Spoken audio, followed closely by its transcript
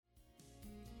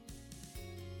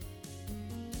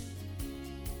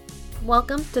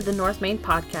Welcome to the North Main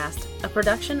Podcast, a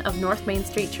production of North Main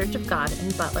Street Church of God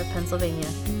in Butler, Pennsylvania.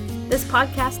 This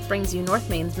podcast brings you North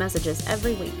Main's messages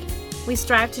every week. We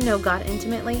strive to know God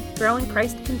intimately, grow in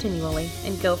Christ continually,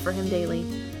 and go for Him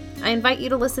daily. I invite you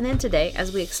to listen in today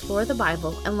as we explore the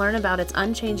Bible and learn about its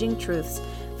unchanging truths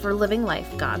for living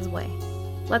life God's way.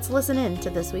 Let's listen in to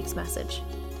this week's message.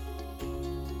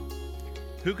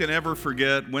 Who can ever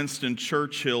forget Winston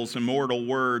Churchill's immortal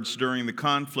words during the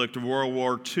conflict of World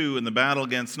War II and the battle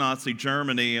against Nazi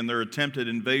Germany and their attempted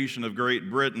invasion of Great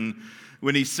Britain,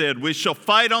 when he said, "We shall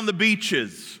fight on the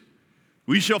beaches.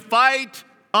 We shall fight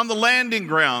on the landing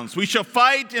grounds. We shall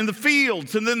fight in the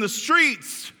fields and in the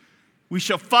streets. We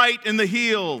shall fight in the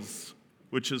hills,"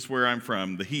 which is where I'm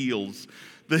from, the hills.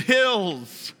 The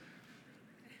hills.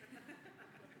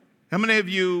 How many of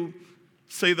you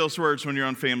say those words when you're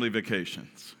on family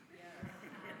vacations?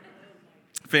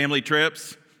 Family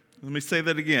trips? Let me say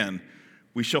that again.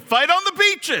 We shall fight on the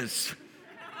beaches.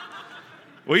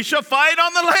 We shall fight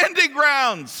on the landing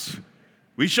grounds.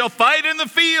 We shall fight in the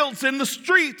fields, in the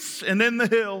streets, and in the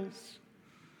hills.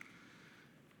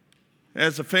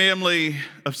 As a family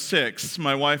of 6,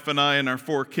 my wife and I and our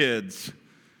 4 kids,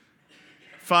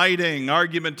 fighting,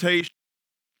 argumentation,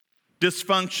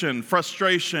 dysfunction,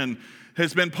 frustration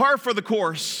has been par for the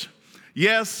course.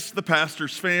 Yes, the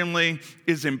pastor's family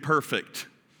is imperfect.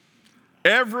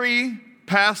 Every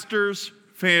pastor's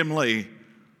family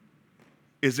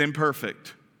is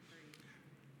imperfect.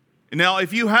 Now,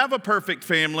 if you have a perfect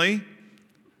family,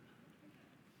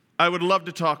 I would love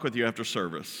to talk with you after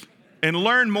service and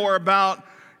learn more about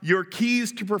your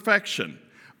keys to perfection.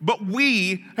 But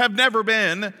we have never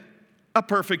been a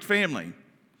perfect family.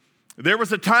 There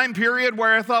was a time period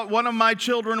where I thought one of my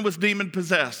children was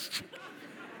demon-possessed.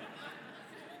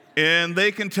 And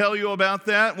they can tell you about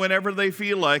that whenever they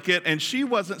feel like it. And she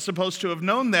wasn't supposed to have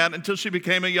known that until she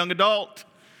became a young adult.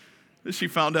 She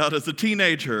found out as a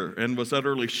teenager and was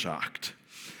utterly shocked.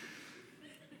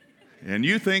 And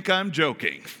you think I'm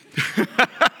joking.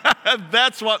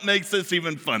 That's what makes this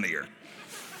even funnier.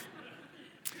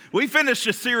 We finished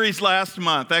a series last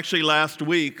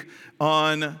week,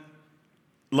 on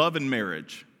love and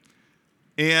marriage.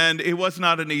 And it was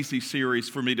not an easy series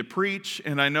for me to preach,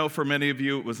 and I know for many of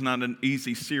you it was not an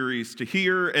easy series to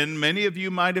hear, and many of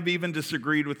you might have even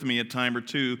disagreed with me a time or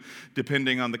two,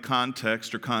 depending on the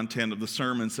context or content of the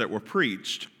sermons that were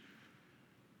preached.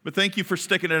 But thank you for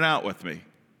sticking it out with me,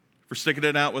 for sticking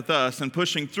it out with us and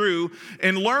pushing through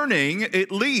and learning, at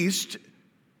least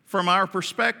from our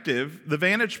perspective, the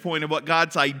vantage point of what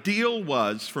God's ideal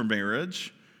was for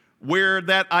marriage, where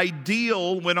that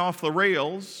ideal went off the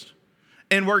rails,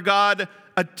 and where God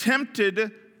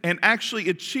attempted and actually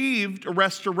achieved a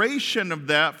restoration of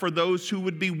that for those who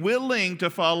would be willing to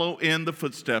follow in the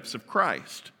footsteps of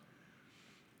Christ.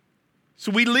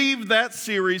 So we leave that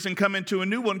series and come into a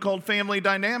new one called Family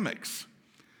Dynamics.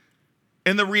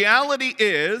 And the reality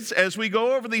is, as we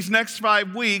go over these next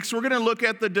 5 weeks, we're going to look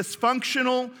at the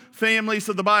dysfunctional families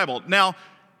of the Bible. Now,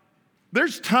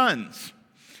 there's tons.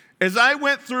 As I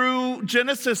went through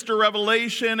Genesis to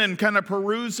Revelation and kind of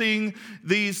perusing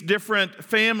these different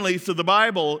families of the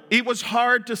Bible, it was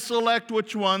hard to select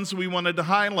which ones we wanted to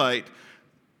highlight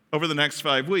over the next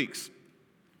 5 weeks.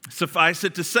 Suffice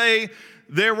it to say,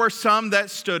 there were some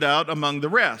that stood out among the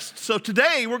rest. So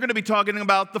today we're going to be talking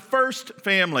about the first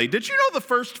family. Did you know the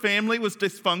first family was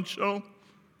dysfunctional?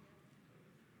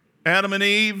 Adam and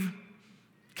Eve,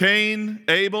 Cain,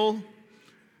 Abel.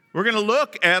 We're going to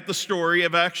look at the story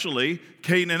of actually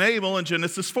Cain and Abel in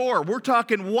Genesis 4. We're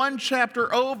talking one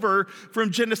chapter over from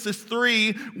Genesis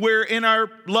 3, where in our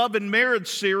Love and Marriage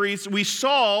series, we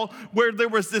saw where there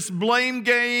was this blame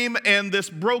game and this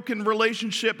broken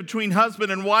relationship between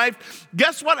husband and wife.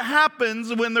 Guess what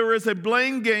happens when there is a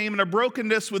blame game and a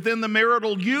brokenness within the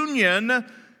marital union?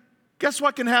 Guess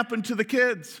what can happen to the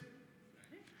kids?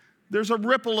 There's a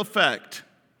ripple effect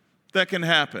that can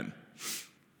happen.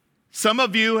 Some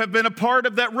of you have been a part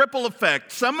of that ripple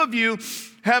effect. Some of you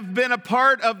have been a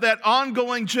part of that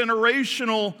ongoing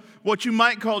generational, what you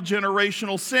might call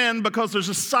generational sin, because there's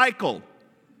a cycle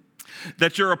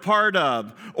that you're a part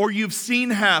of or you've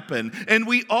seen happen. And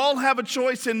we all have a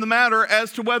choice in the matter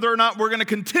as to whether or not we're going to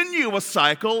continue a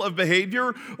cycle of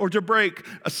behavior or to break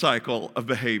a cycle of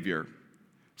behavior.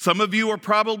 Some of you are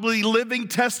probably living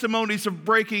testimonies of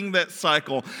breaking that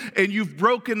cycle, and you've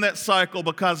broken that cycle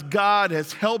because God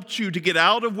has helped you to get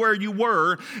out of where you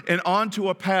were and onto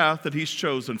a path that He's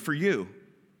chosen for you.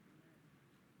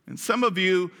 And some of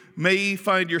you may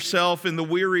find yourself in the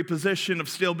weary position of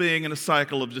still being in a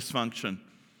cycle of dysfunction,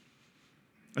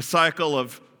 a cycle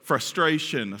of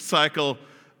frustration, a cycle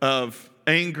of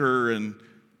anger and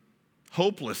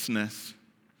hopelessness.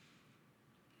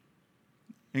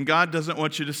 And God doesn't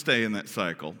want you to stay in that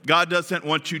cycle. God doesn't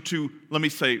want you to,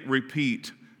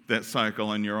 repeat that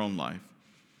cycle in your own life.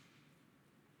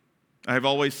 I've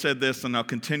always said this, and I'll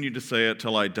continue to say it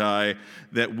till I die,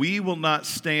 that we will not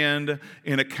stand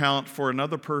in account for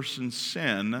another person's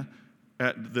sin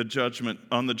on the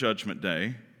judgment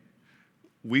day.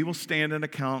 We will stand in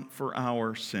account for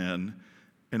our sin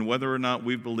and whether or not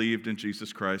we've believed in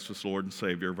Jesus Christ as Lord and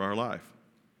Savior of our life.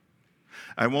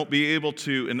 I won't be able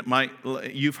to, and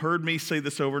you've heard me say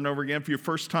this over and over again. If you're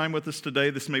first time with us today,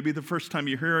 this may be the first time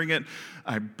you're hearing it.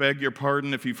 I beg your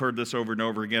pardon if you've heard this over and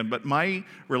over again. But my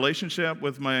relationship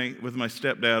with my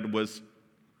stepdad was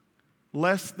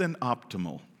less than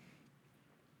optimal.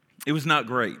 It was not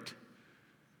great.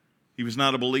 He was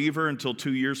not a believer until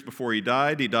 2 years before he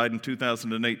died. He died in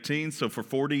 2018, so for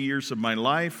 40 years of my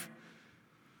life,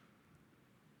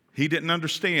 he didn't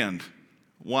understand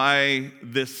why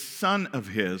this son of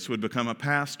his would become a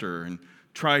pastor and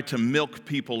try to milk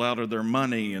people out of their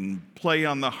money and play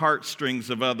on the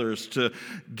heartstrings of others to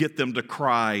get them to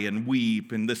cry and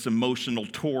weep in this emotional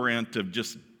torrent of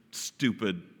just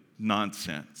stupid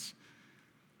nonsense.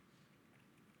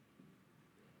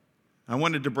 I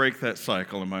wanted to break that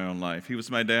cycle in my own life. He was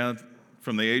my dad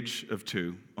from the age of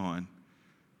 2 on.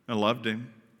 I loved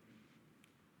him.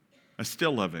 I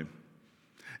still love him.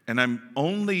 And I'm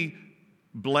only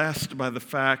blessed by the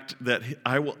fact that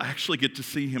I will actually get to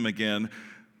see him again,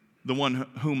 the one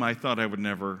whom I thought I would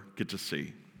never get to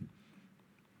see.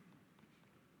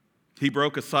 He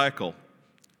broke a cycle.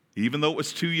 Even though it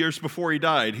was 2 years before he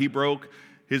died, he broke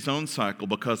his own cycle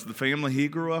because the family he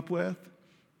grew up with,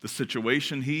 the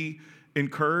situation he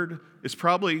incurred, is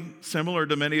probably similar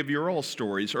to many of your old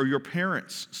stories or your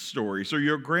parents' stories or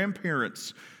your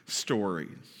grandparents' stories.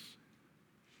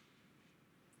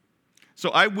 So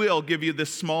I will give you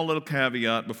this small little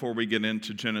caveat before we get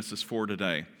into Genesis 4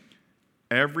 today.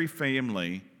 Every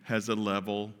family has a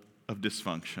level of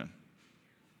dysfunction.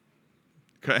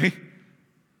 Okay?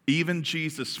 Even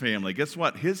Jesus' family. Guess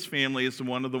what? His family is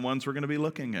one of the ones we're going to be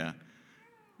looking at.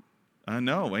 I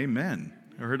know, amen.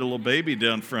 I heard a little baby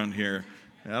down front here,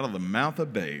 out of the mouth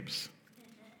of babes.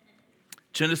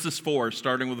 Genesis 4,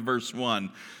 starting with verse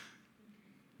 1.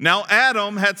 Now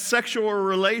Adam had sexual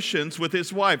relations with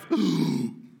his wife.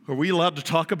 Are we allowed to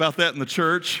talk about that in the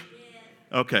church?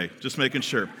 Okay, just making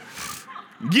sure.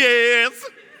 Yes.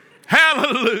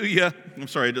 Hallelujah. I'm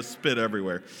sorry, I just spit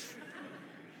everywhere.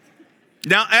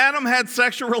 Now Adam had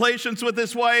sexual relations with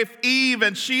his wife Eve,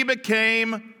 and she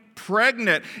became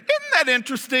pregnant. Isn't that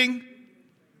interesting?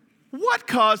 What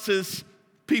causes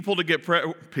people to get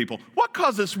What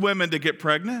causes women to get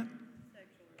pregnant?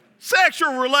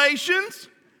 Sexual relations.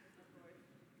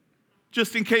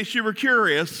 Just in case you were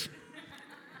curious.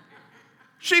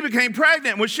 She became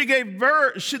pregnant. When she gave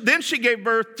birth, then she gave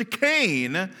birth to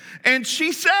Cain, and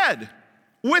she said,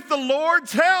 "With the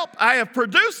Lord's help, I have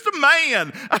produced a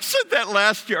man." I said that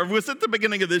last year. It was at the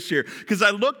beginning of this year because I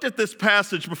looked at this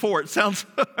passage before. It sounds,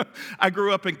 I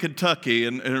grew up in Kentucky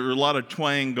and there was a lot of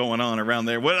twang going on around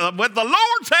there. With the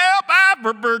Lord's help, I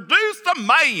have produced a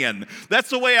man. That's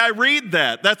the way I read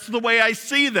that. That's the way I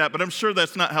see that, but I'm sure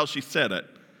that's not how she said it.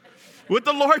 With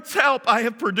the Lord's help, I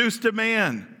have produced a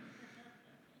man.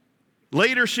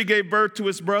 Later, she gave birth to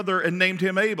his brother and named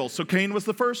him Abel. So Cain was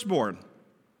the firstborn.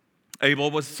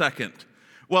 Abel was second.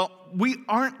 Well, we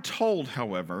aren't told,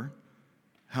 however,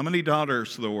 how many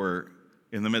daughters there were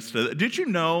in the midst of it. Did you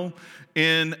know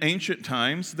in ancient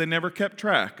times they never kept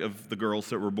track of the girls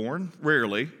that were born?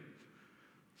 Rarely.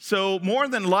 So more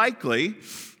than likely,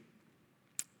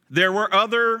 there were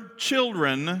other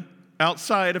children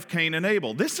outside of Cain and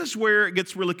Abel. This is where it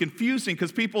gets really confusing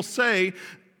because people say,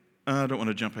 I don't want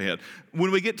to jump ahead.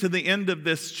 When we get to the end of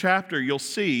this chapter, you'll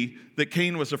see that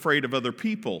Cain was afraid of other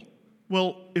people.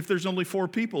 Well, if there's only 4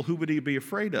 people, who would he be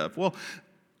afraid of? Well,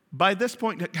 by this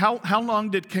point, how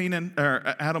long did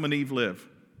Adam and Eve live?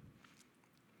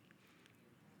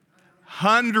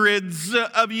 Hundreds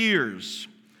of years.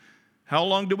 How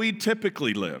long do we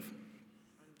typically live?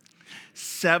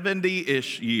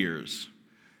 70-ish years.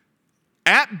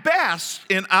 At best,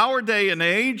 in our day and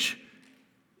age,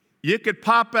 you could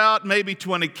pop out maybe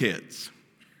 20 kids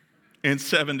in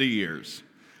 70 years.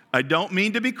 I don't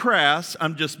mean to be crass,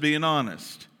 I'm just being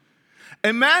honest.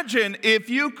 Imagine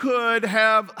if you could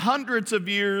have hundreds of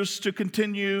years to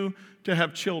continue to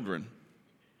have children.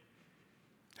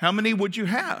 How many would you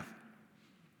have?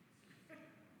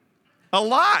 A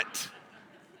lot.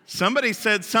 Somebody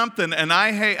said something, and I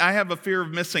have a fear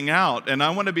of missing out, and I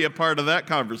want to be a part of that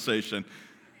conversation.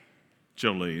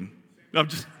 Jolene. I'm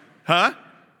just, huh?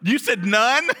 You said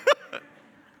none?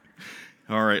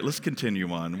 All right, let's continue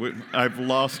on. I've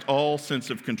lost all sense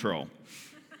of control.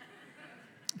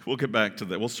 We'll get back to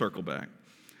that. We'll circle back.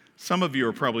 Some of you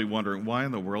are probably wondering, why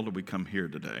in the world did we come here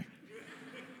today?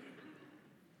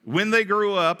 When they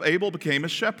grew up, Abel became a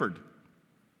shepherd,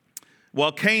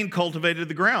 while Cain cultivated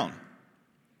the ground.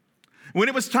 When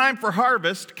it was time for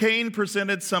harvest, Cain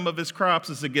presented some of his crops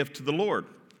as a gift to the Lord.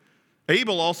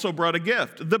 Abel also brought a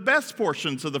gift, the best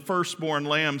portions of the firstborn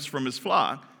lambs from his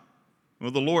flock. Well,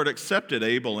 the Lord accepted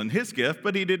Abel and his gift,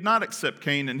 but he did not accept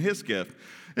Cain and his gift.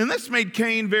 And this made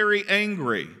Cain very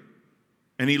angry,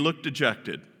 and he looked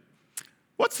dejected.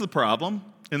 What's the problem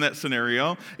in that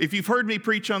scenario? If you've heard me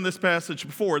preach on this passage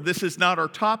before, this is not our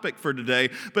topic for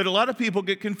today, but a lot of people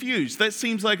get confused. That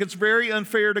seems like it's very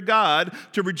unfair to God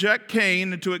to reject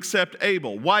Cain and to accept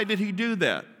Abel. Why did he do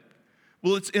that?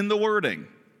 Well, it's in the wording.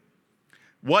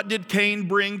 What did Cain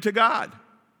bring to God?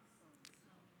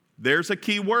 There's a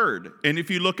key word. And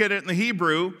if you look at it in the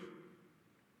Hebrew,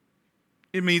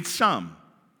 it means some.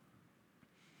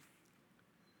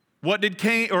 What did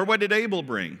Abel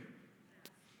bring?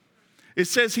 It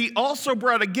says he also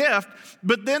brought a gift,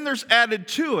 but then there's added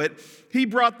to it, he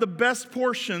brought the best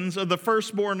portions of the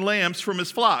firstborn lambs from his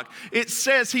flock. It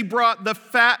says he brought the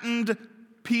fattened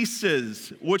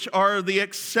pieces, which are the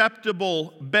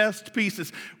acceptable best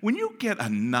pieces. When you get a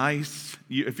nice,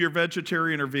 if you're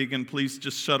vegetarian or vegan, please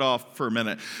just shut off for a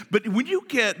minute. But when you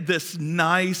get this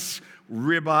nice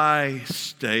ribeye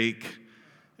steak,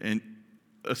 and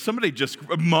somebody just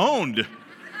moaned.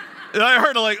 I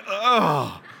heard like,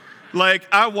 oh. Like,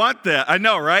 I want that. I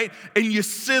know, right? And you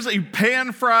sizzle, you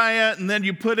pan fry it, and then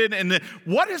you put it in.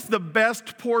 What is the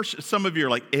best portion? Some of you are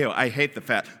like, ew, I hate the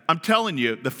fat. I'm telling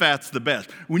you, the fat's the best.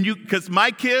 Because my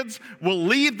kids will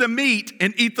leave the meat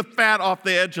and eat the fat off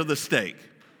the edge of the steak.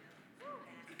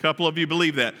 A couple of you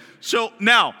believe that. So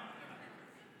now,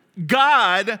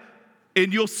 God,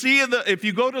 and you'll see if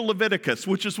you go to Leviticus,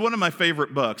 which is one of my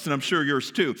favorite books, and I'm sure yours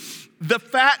too, the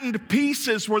fattened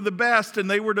pieces were the best,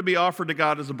 and they were to be offered to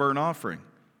God as a burnt offering.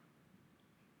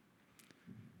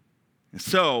 And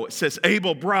so it says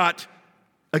Abel brought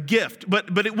a gift,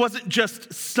 but it wasn't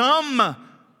just some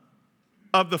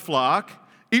of the flock.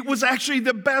 It was actually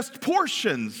the best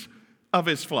portions of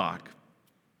his flock.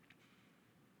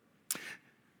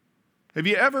 Have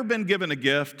you ever been given a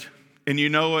gift and you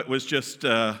know it was just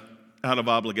out of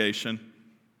obligation?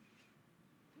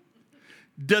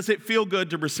 Does it feel good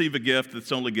to receive a gift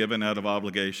that's only given out of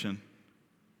obligation?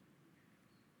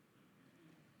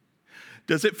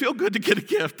 Does it feel good to get a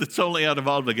gift that's only out of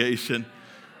obligation?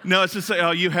 No, it's just say, oh,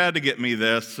 you had to get me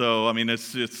this, so I mean,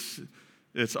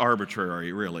 it's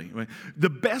arbitrary, really. I mean,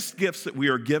 the best gifts that we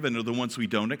are given are the ones we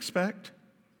don't expect,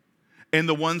 and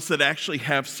the ones that actually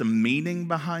have some meaning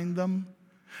behind them,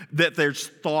 that there's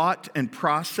thought and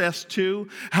process to.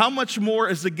 How much more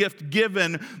is a gift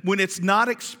given when it's not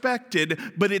expected,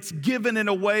 but it's given in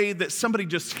a way that somebody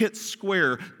just hits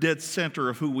square, dead center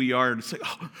of who we are, and say,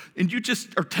 oh, and you just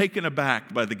are taken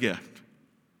aback by the gift.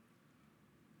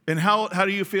 And how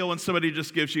do you feel when somebody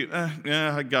just gives you,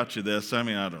 yeah, I got you this. I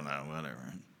mean, I don't know,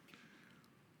 whatever.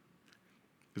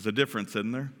 There's a difference,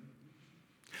 isn't there?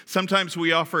 Sometimes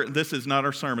we offer, this is not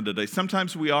our sermon today,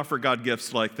 sometimes we offer God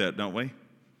gifts like that, don't we?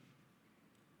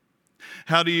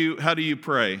 How do you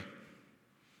pray?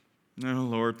 Oh,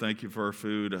 Lord, thank you for our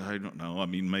food. I don't know. I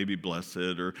mean, maybe bless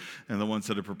it, and the ones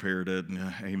that have prepared it.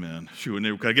 Amen.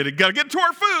 Got to get to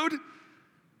our food.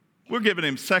 We're giving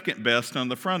him second best on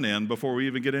the front end before we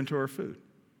even get into our food.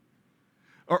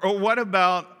 Or what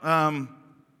about,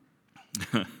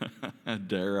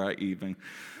 dare I even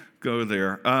go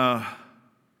there?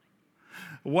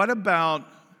 What about,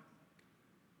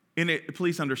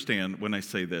 please understand when I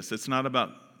say this, it's not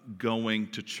about going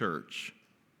to church.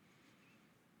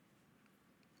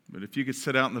 But if you could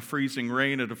sit out in the freezing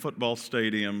rain at a football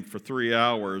stadium for 3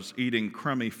 hours eating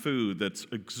crummy food that's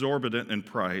exorbitant in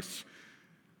price,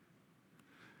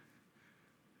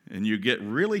 and you get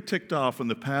really ticked off when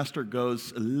the pastor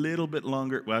goes a little bit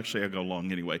longer. Well, actually, I go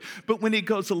long anyway. But when he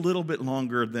goes a little bit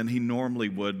longer than he normally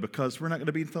would because we're not going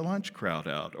to beat the lunch crowd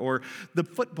out. Or the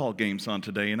football game's on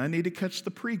today and I need to catch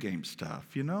the pregame stuff,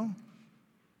 you know?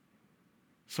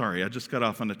 Sorry, I just got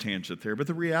off on a tangent there. But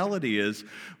the reality is,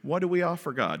 what do we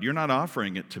offer God? You're not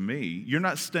offering it to me. You're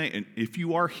not staying. If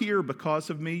you are here because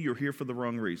of me, you're here for the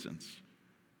wrong reasons.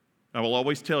 I will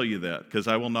always tell you that because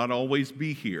I will not always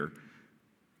be here.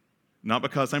 Not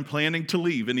because I'm planning to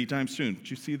leave anytime soon.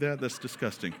 Did you see that? That's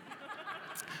disgusting.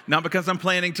 Not because I'm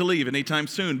planning to leave anytime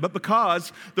soon, but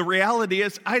because the reality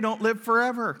is I don't live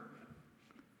forever.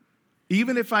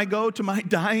 Even if I go to my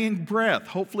dying breath,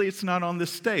 hopefully it's not on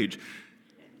this stage.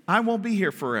 I won't be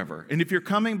here forever. And if you're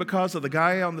coming because of the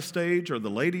guy on the stage or the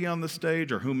lady on the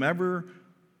stage or whomever,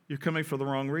 you're coming for the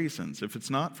wrong reasons. If it's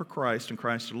not for Christ and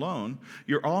Christ alone,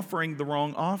 you're offering the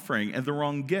wrong offering and the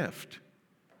wrong gift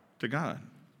to God.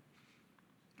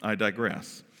 I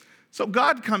digress. So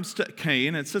God comes to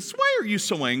Cain and says, why are you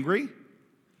so angry?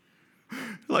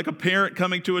 Like a parent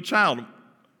coming to a child.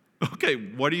 Okay,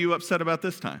 what are you upset about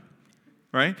this time?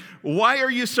 Right? Why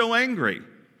are you so angry?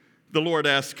 The Lord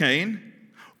asked Cain.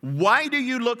 Why do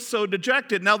you look so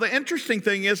dejected? Now, the interesting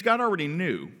thing is God already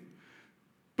knew.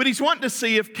 But he's wanting to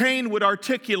see if Cain would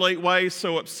articulate why he's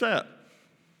so upset.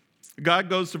 God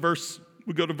goes to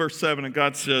we go to verse 7, and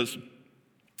God says,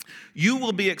 you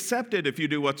will be accepted if you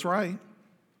do what's right.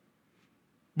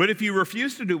 But if you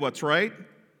refuse to do what's right,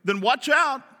 then watch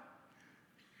out.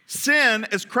 Sin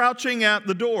is crouching at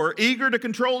the door, eager to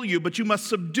control you, but you must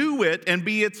subdue it and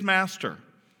be its master.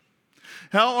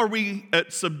 How are we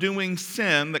at subduing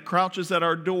sin that crouches at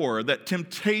our door, that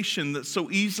temptation that so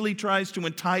easily tries to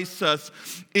entice us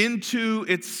into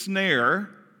its snare?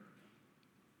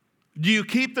 Do you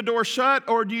keep the door shut,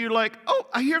 or do you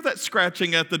I hear that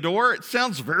scratching at the door. It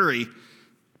sounds very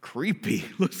creepy.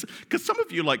 Listen, because some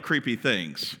of you like creepy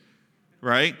things,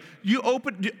 right?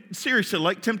 Seriously,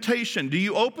 like temptation. Do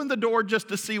you open the door just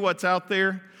to see what's out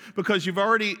there? Because you've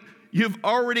already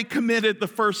committed the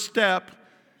first step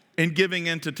in giving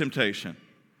in to temptation.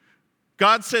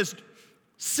 God says,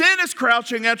 sin is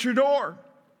crouching at your door.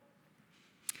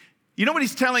 You know what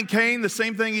he's telling Cain? The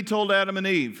same thing he told Adam and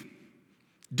Eve.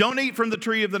 Don't eat from the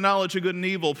tree of the knowledge of good and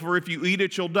evil, for if you eat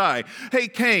it, you'll die. Hey,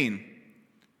 Cain,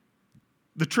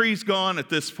 the tree's gone at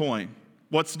this point.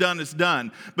 What's done is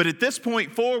done. But at this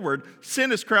point forward,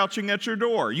 sin is crouching at your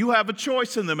door. You have a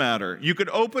choice in the matter. You could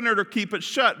open it or keep it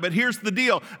shut. But here's the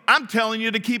deal. I'm telling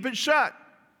you to keep it shut.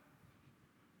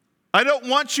 I don't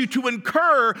want you to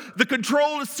incur the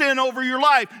control of sin over your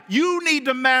life. You need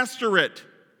to master it.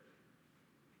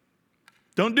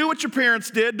 Don't do what your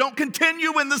parents did. Don't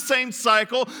continue in the same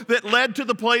cycle that led to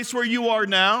the place where you are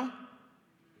now.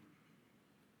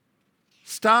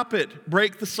 Stop it.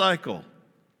 Break the cycle.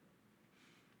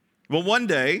 Well, one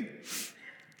day,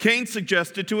 Cain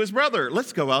suggested to his brother,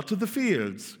 let's go out to the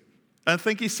fields. I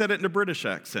think he said it in a British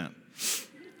accent.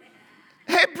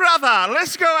 Hey, brother,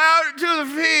 let's go out to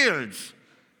the fields.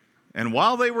 And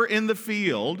while they were in the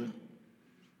field,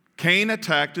 Cain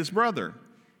attacked his brother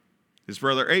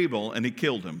Abel, and he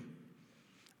killed him.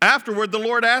 Afterward, the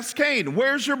Lord asked Cain,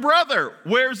 where's your brother?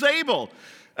 Where's Abel?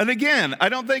 And again, I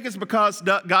don't think it's because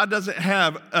God doesn't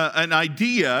have an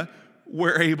idea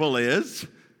where Abel is.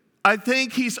 I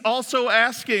think he's also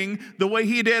asking the way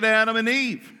he did Adam and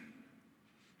Eve.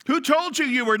 Who told you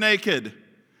you were naked?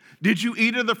 Did you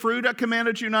eat of the fruit I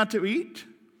commanded you not to eat?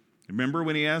 Remember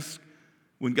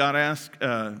when God asked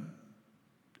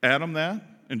Adam that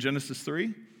in Genesis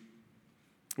 3?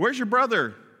 Where's your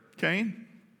brother, Cain?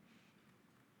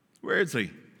 Where is he?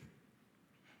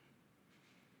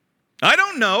 I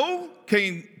don't know,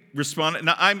 Cain responded.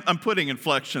 Now, I'm putting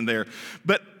inflection there,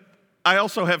 but I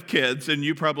also have kids, and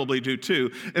you probably do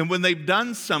too. And when they've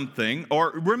done something,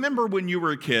 or remember when you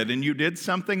were a kid and you did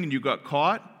something and you got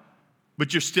caught,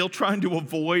 but you're still trying to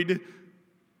avoid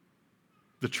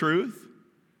the truth?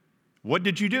 What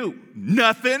did you do?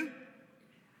 Nothing.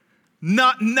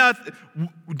 Nothing.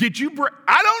 Did you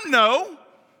I don't know.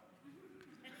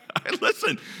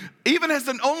 Listen, even as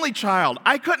an only child,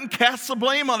 I couldn't cast the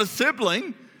blame on a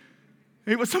sibling.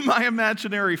 It was my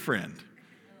imaginary friend.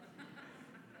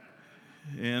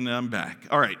 And I'm back.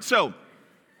 All right, so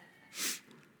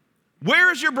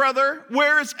where is your brother?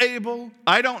 Where is Abel?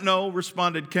 I don't know,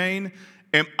 responded Cain.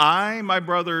 Am I my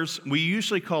brother's, we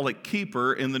usually call it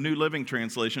keeper. In the New Living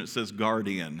Translation, it says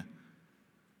guardian.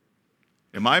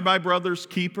 Am I my brother's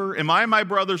keeper? Am I my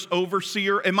brother's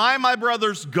overseer? Am I my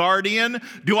brother's guardian?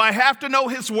 Do I have to know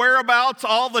his whereabouts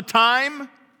all the time?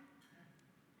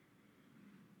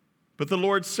 But the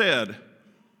Lord said,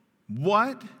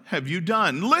 what have you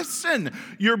done? Listen,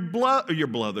 your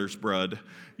brother's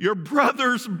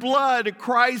blood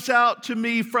cries out to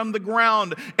me from the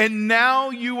ground, and now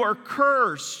you are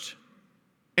cursed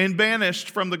and banished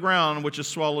from the ground, which has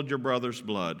swallowed your brother's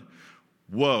blood.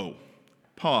 Whoa.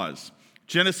 Pause.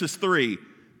 Genesis 3,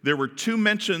 there were 2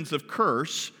 mentions of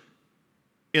curse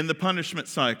in the punishment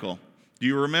cycle. Do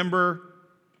you remember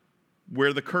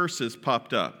where the curses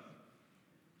popped up?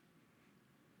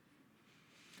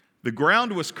 The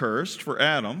ground was cursed for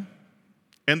Adam,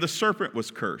 and the serpent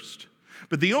was cursed.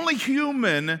 But the only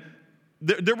human,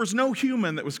 there was no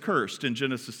human that was cursed in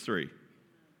Genesis 3.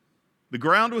 The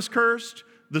ground was cursed,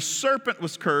 The serpent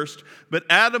was cursed, but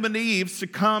Adam and Eve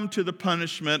succumbed to the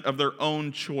punishment of their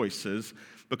own choices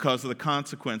because of the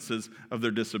consequences of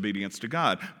their disobedience to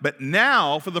God. But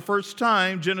now, for the first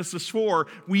time, Genesis 4,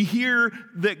 we hear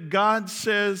that God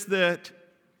says that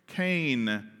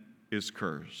Cain is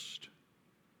cursed.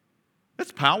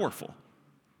 That's powerful.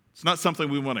 It's not something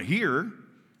we want to hear,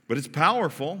 but it's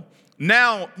powerful.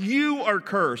 Now you are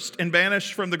cursed and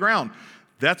banished from the ground.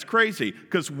 That's crazy,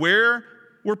 because where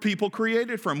were people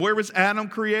created from? Where was Adam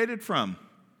created from?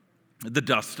 The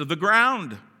dust of the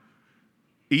ground.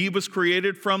 Eve was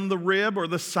created from the rib or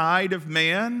the side of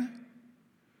man.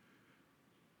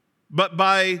 But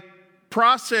by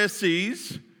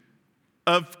processes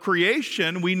of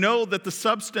creation, we know that the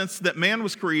substance that man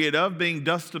was created of, being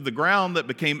dust of the ground that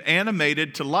became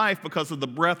animated to life because of the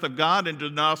breath of God into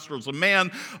the nostrils of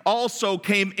man, also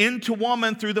came into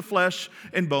woman through the flesh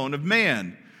and bone of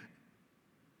man.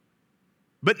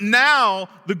 But now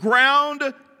the ground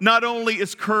not only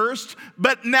is cursed,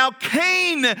 but now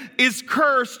Cain is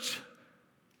cursed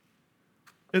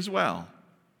as well.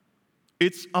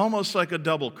 It's almost like a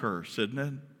double curse, isn't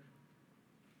it?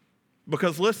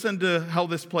 Because listen to how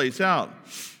this plays out.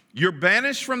 You're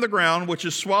banished from the ground, which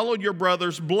has swallowed your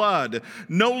brother's blood.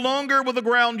 No longer will the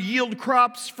ground yield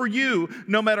crops for you,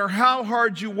 no matter how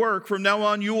hard you work. From now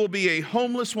on, you will be a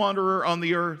homeless wanderer on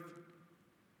the earth.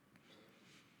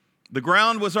 The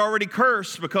ground was already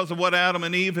cursed because of what Adam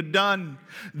and Eve had done.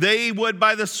 They would,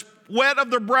 by the sweat of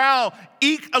their brow,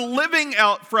 eke a living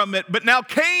out from it. But now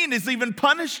Cain is even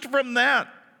punished from that.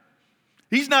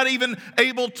 He's not even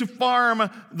able to farm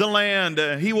the land.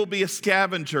 He will be a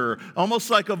scavenger, almost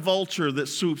like a vulture that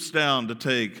swoops down to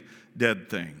take dead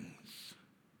things.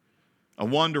 A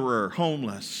wanderer,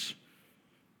 homeless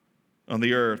on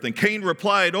the earth. And Cain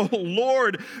replied, "Oh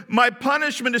Lord, my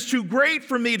punishment is too great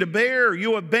for me to bear.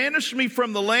 You have banished me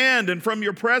from the land and from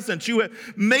your presence. You have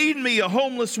made me a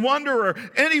homeless wanderer.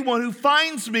 Anyone who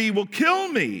finds me will kill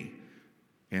me."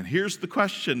 And here's the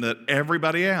question that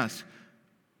everybody asks.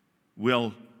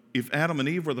 Well, if Adam and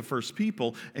Eve were the first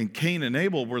people and Cain and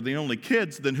Abel were the only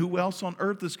kids, then who else on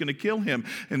earth is going to kill him?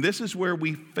 And this is where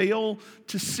we fail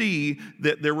to see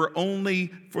that there were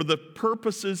only, for the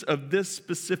purposes of this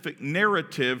specific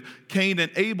narrative, Cain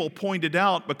and Abel pointed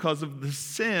out because of the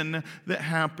sin that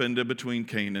happened between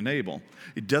Cain and Abel.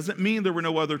 It doesn't mean there were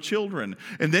no other children.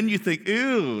 And then you think,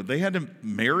 ew, they had to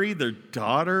marry their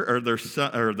daughter or their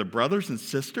son, or their brothers and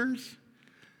sisters?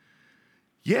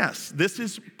 Yes, this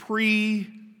is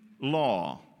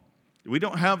pre-law. We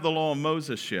don't have the law of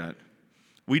Moses yet.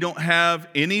 We don't have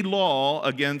any law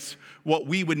against what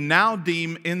we would now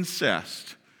deem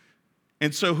incest.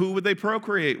 And so who would they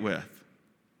procreate with?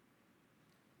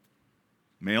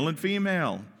 Male and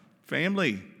female,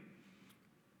 family.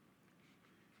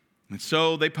 And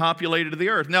so they populated the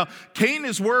earth. Now, Cain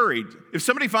is worried. If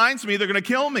somebody finds me, they're going to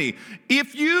kill me.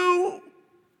 If you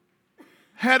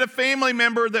had a family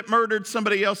member that murdered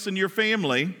somebody else in your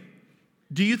family,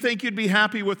 do you think you'd be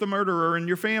happy with the murderer in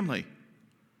your family?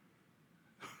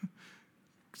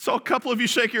 So a couple of you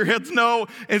shake your heads no,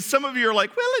 and some of you are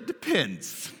like, well, it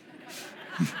depends.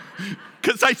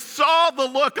 Because I saw the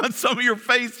look on some of your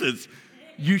faces.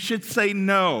 You should say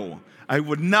no. I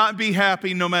would not be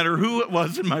happy no matter who it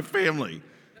was in my family.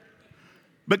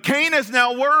 But Cain is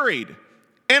now worried,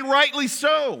 and rightly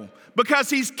so. Because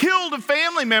he's killed a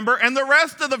family member, and the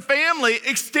rest of the family,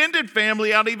 extended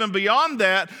family out even beyond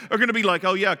that, are going to be like,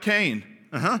 oh yeah, Cain,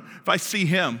 if I see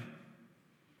him.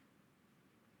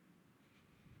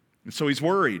 And so he's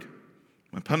worried.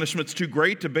 My punishment's too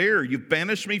great to bear. You've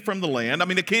banished me from the land. I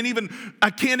mean, I can't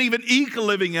even eke a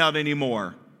living out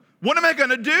anymore. What am I going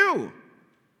to do?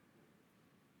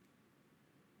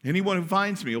 Anyone who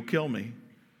finds me will kill me.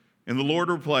 And the Lord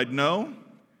replied, no.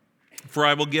 For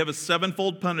I will give a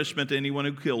sevenfold punishment to anyone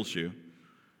who kills you.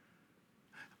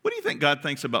 What do you think God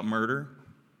thinks about murder?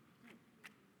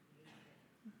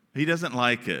 He doesn't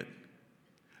like it.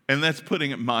 And that's putting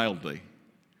it mildly.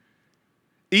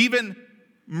 Even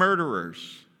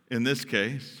murderers, in this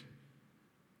case,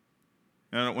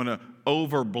 I don't want to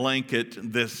over blanket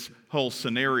this whole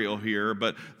scenario here,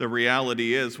 but the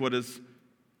reality is, what is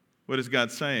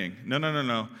God saying?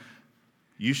 No.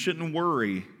 You shouldn't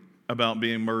worry about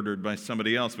being murdered by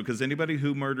somebody else, because anybody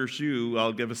who murders you,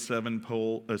 I'll give a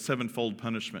sevenfold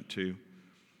punishment to.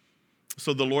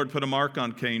 So the Lord put a mark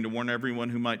on Cain to warn everyone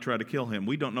who might try to kill him.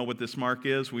 We don't know what this mark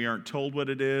is. We aren't told what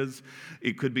it is.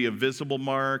 It could be a visible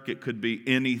mark. It could be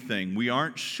anything. We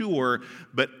aren't sure,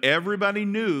 but everybody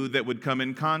knew that would come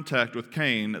in contact with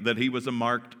Cain that he was a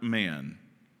marked man.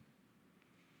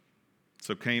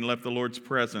 So Cain left the Lord's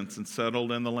presence and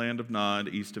settled in the land of Nod,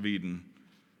 east of Eden.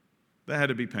 That had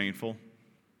to be painful,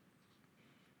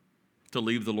 to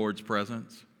leave the Lord's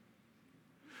presence.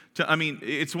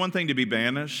 It's one thing to be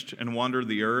banished and wander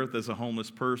the earth as a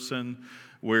homeless person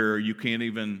where you can't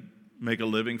even make a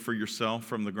living for yourself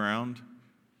from the ground,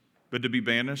 but to be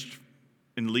banished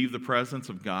and leave the presence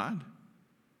of God,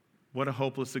 what a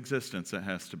hopeless existence that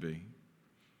has to be.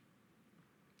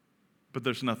 But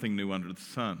there's nothing new under the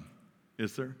sun,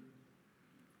 is there?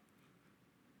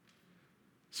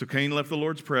 So Cain left the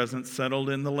Lord's presence, settled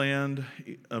in the land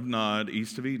of Nod,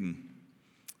 east of Eden.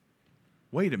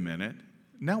 Wait a minute.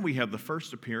 Now we have the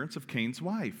first appearance of Cain's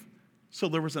wife. So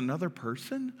there was another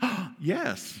person?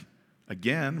 Yes.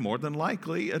 Again, more than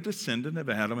likely, a descendant of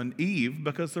Adam and Eve,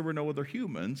 because there were no other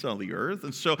humans on the earth.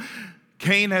 And so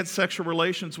Cain had sexual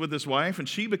relations with his wife, and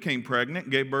she became pregnant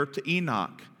and gave birth to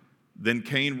Enoch. Then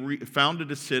Cain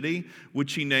founded a city,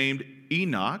 which he named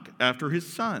Enoch after his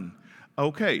son.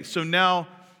 Okay, so now,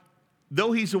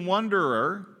 though he's a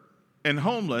wanderer and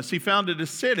homeless, he founded a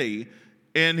city,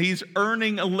 and he's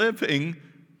earning a living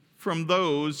from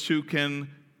those who can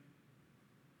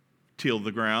till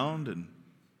the ground and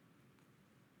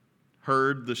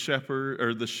herd the shepherd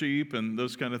or the sheep and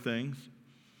those kind of things.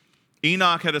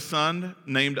 Enoch had a son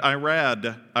named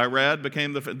Irad. Irad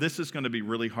became this is going to be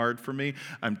really hard for me.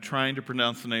 I'm trying to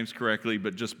pronounce the names correctly,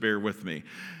 but just bear with me.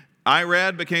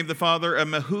 Irad became the father of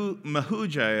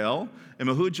Mehujael, and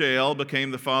Mehujael became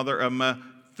the father of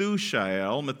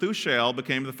Methushael. Methushael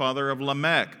became the father of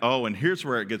Lamech. Oh, and here's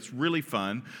where it gets really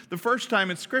fun. The first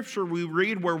time in Scripture we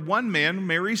read where one man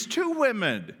marries two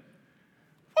women.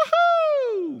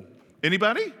 Woohoo!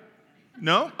 Anybody?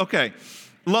 No? Okay.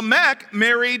 Lamech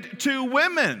married two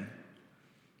women.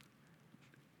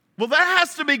 Well, that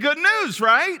has to be good news,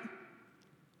 right?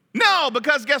 No,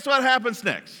 because guess what happens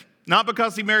next? Not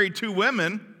because he married two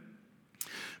women,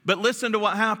 but listen to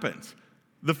what happens.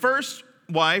 The first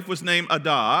wife was named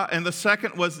Adah, and the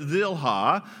second was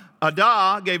Zilhah.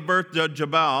 Adah gave birth to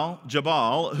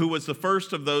Jabal, who was the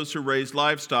first of those who raised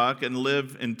livestock and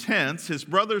lived in tents. His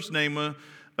brother's name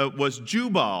was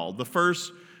Jubal, the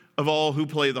first of all who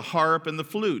play the harp and the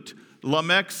flute.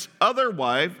 Lamech's other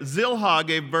wife, Zilhah,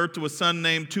 gave birth to a son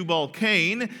named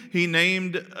Tubal-Cain. He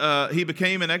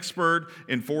became an expert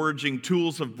in forging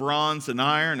tools of bronze and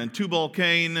iron, and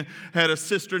Tubal-Cain had a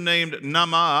sister named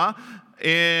Naamah.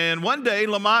 And one day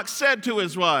Lamech said to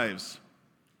his wives,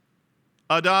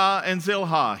 Adah and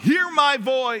Zilhah, "Hear my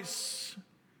voice.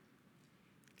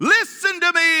 Listen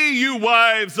to me, you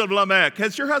wives of Lamech."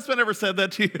 Has your husband ever said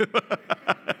that to you?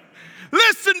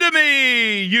 Listen to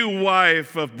me, you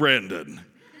wife of Brendan.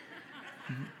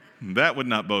 That would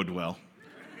not bode well.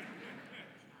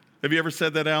 Have you ever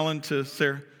said that, Alan, to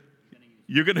Sarah?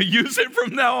 You're going to use it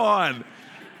from now on.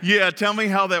 Yeah, tell me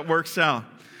how that works out.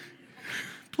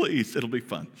 Please, it'll be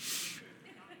fun.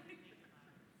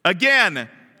 Again,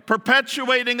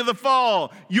 perpetuating the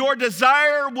fall. Your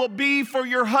desire will be for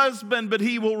your husband, but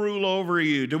he will rule over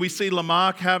you. Do we see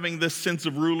Lamech having this sense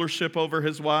of rulership over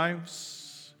his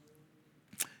wives?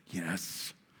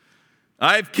 Yes.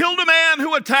 "I've killed a man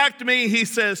who attacked me," he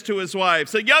says to his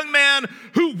wives. "A young man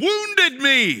who wounded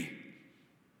me."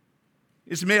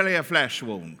 It's merely a flesh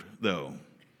wound, though.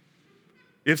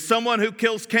 If someone who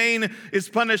kills Cain is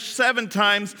punished 7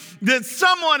 times, then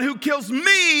someone who kills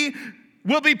me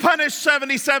will be punished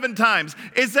 77 times.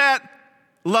 Is that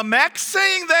Lamech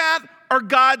saying that, or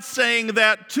God saying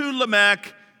that to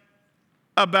Lamech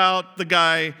about the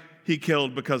guy he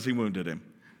killed because he wounded him?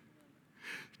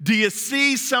 Do you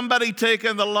see somebody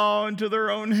taking the law into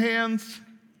their own hands?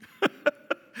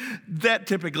 That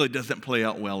typically doesn't play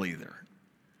out well either.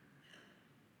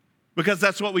 Because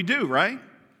that's what we do, right?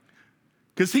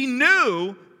 Because he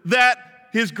knew that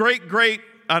his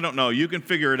I don't know, you can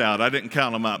figure it out, I didn't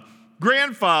count them up,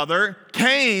 grandfather,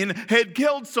 Cain, had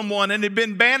killed someone and had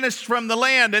been banished from the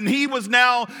land, and he was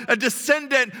now a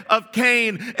descendant of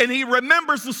Cain, and he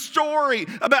remembers the story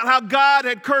about how God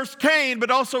had cursed Cain, but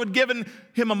also had given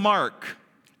him a mark.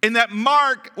 And that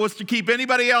mark was to keep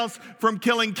anybody else from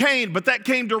killing Cain, but that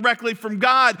came directly from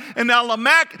God. And now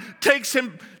Lamech takes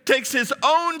his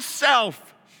own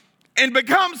self and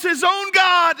becomes his own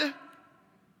God,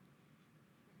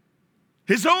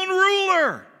 his own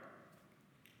ruler.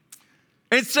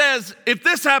 It says, if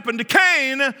this happened to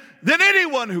Cain, then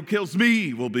anyone who kills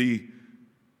me will be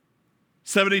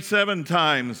 77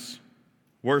 times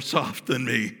worse off than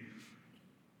me.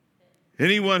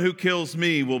 Anyone who kills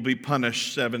me will be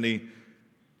punished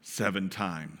 77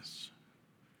 times.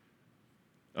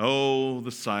 Oh,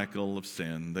 the cycle of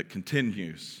sin that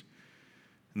continues.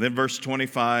 And then verse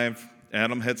 25,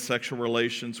 Adam had sexual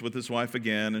relations with his wife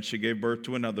again, and she gave birth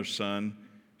to another son.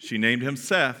 She named him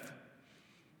Seth.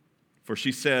 For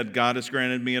she said, God has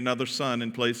granted me another son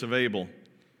in place of Abel,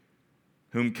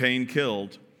 whom Cain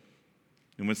killed.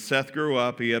 And when Seth grew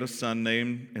up, he had a son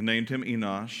named him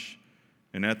Enosh.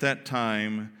 And at that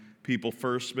time, people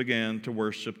first began to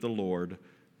worship the Lord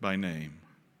by name.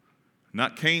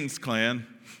 Not Cain's clan,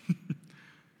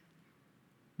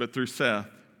 but through Seth.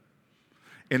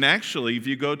 And actually, if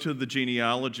you go to the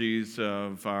genealogies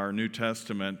of our New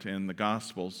Testament and the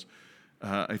Gospels,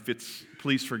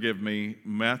 please forgive me,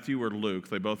 Matthew or Luke,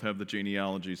 they both have the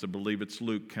genealogies. I believe it's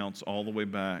Luke counts all the way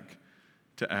back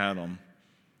to Adam,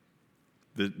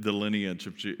 the lineage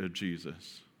of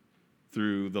Jesus,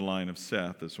 through the line of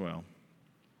Seth as well.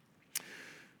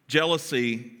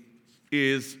 Jealousy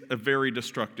is a very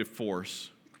destructive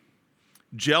force.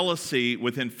 Jealousy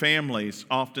within families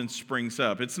often springs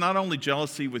up. It's not only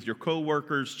jealousy with your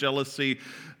coworkers, jealousy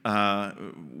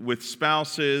with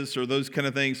spouses or those kind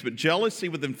of things, but jealousy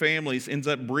within families ends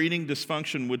up breeding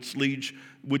dysfunction,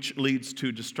 which leads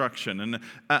to destruction. And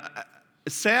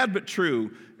sad but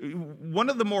true, one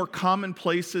of the more common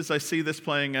places I see this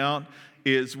playing out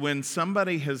is when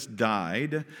somebody has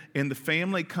died and the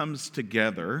family comes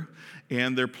together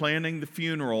and they're planning the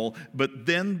funeral, but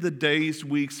then the days,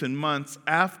 weeks, and months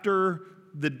after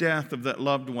the death of that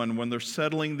loved one, when they're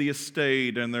settling the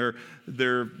estate and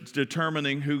they're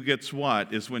determining who gets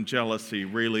what, is when jealousy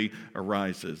really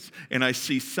arises. And I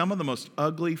see some of the most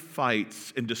ugly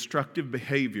fights and destructive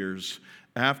behaviors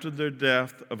after the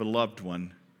death of a loved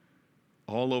one,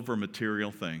 all over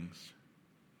material things.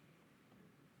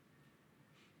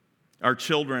 Our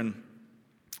children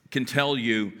can tell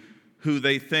you who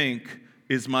they think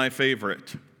is my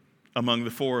favorite among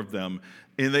the four of them.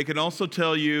 And they can also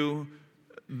tell you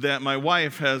that my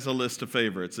wife has a list of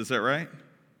favorites. Is that right?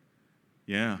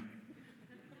 Yeah.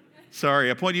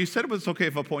 Sorry, you said it was okay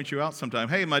if I point you out sometime.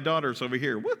 Hey, my daughter's over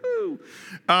here. Woohoo!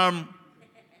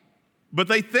 But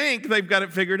they think they've got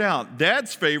it figured out.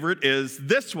 Dad's favorite is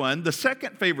this one. The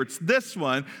second favorite's this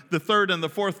one. The third and the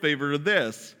fourth favorite are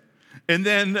this. And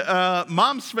then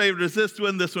mom's favorite is this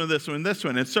one, this one, this one, this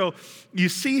one. And so you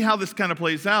see how this kind of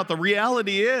plays out. The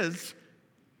reality is,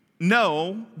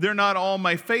 no, they're not all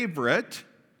my favorite,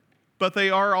 but they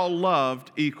are all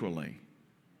loved equally.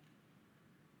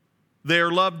 They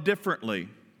are loved differently.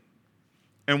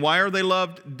 And why are they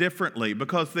loved differently?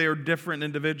 Because they are different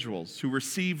individuals who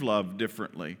receive love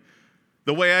differently.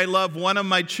 The way I love one of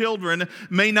my children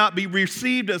may not be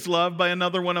received as love by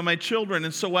another one of my children,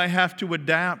 and so I have to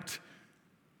adapt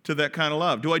to that kind of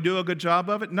love. Do I do a good job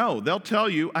of it? No. They'll tell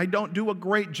you I don't do a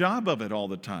great job of it all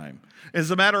the time. As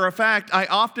a matter of fact, I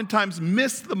oftentimes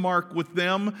miss the mark with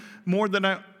them more than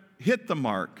I hit the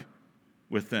mark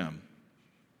with them.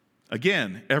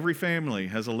 Again, every family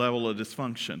has a level of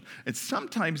dysfunction, and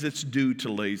sometimes it's due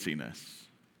to laziness.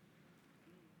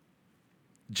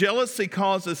 Jealousy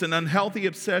causes an unhealthy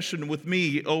obsession with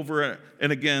me over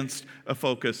and against a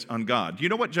focus on God. You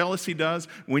know what jealousy does?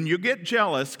 When you get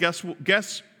jealous, guess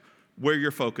where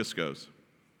your focus goes?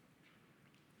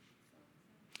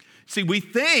 See, we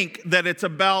think that it's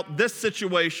about this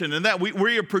situation and that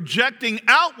we are projecting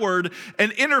outward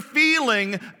an inner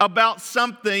feeling about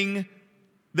something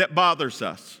that bothers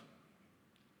us.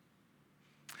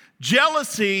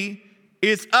 Jealousy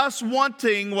is us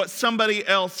wanting what somebody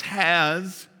else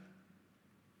has,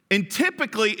 and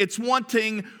typically it's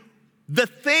wanting the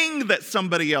thing that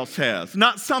somebody else has,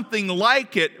 not something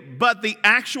like it, but the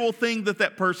actual thing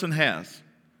that person has.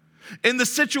 In the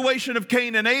situation of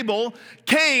Cain and Abel,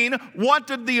 Cain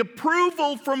wanted the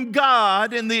approval from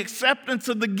God and the acceptance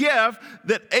of the gift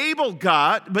that Abel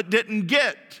got but didn't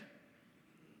get.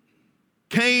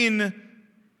 Cain,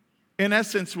 in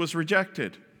essence, was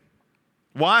rejected.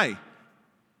 Why?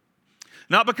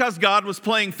 Not because God was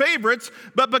playing favorites,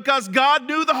 but because God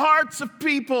knew the hearts of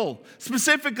people,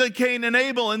 specifically Cain and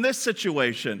Abel in this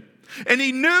situation. And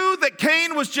he knew that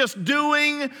Cain was just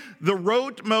doing the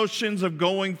rote motions of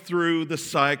going through the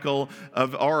cycle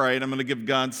of, all right, I'm going to give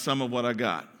God some of what I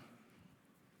got.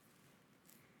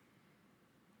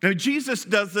 Now, Jesus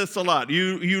does this a lot.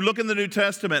 You look in the New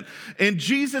Testament, and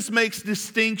Jesus makes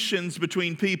distinctions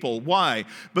between people. Why?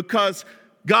 Because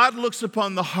God looks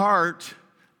upon the heart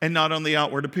and not on the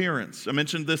outward appearance. I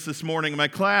mentioned this morning in my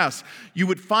class. You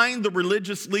would find the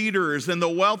religious leaders and the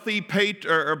wealthy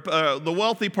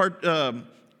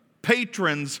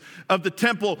patrons of the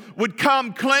temple would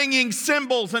come clanging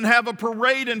cymbals and have a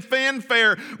parade and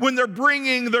fanfare when they're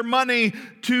bringing their money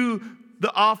to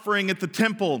the offering at the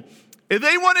temple. If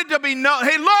they wanted to be known,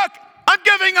 hey, look, I'm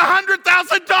giving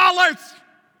 $100,000.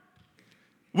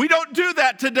 We don't do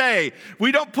that today.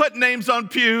 We don't put names on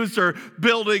pews or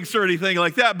buildings or anything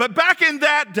like that. But back in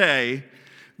that day,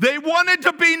 They wanted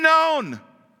to be known.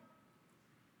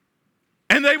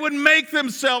 And they would make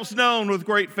themselves known with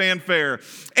great fanfare.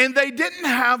 And they didn't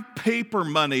have paper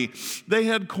money. They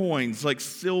had coins like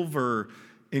silver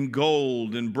and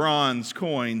gold and bronze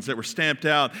coins that were stamped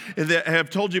out. And I have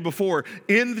told you before,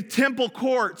 in the temple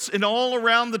courts and all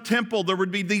around the temple, there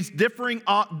would be these different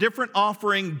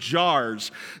offering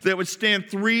jars that would stand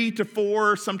 3 to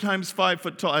 4, sometimes 5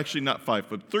 foot tall. Actually, not 5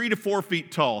 foot, 3 to 4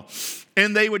 feet tall.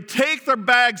 And they would take their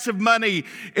bags of money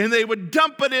and they would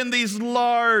dump it in these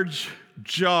large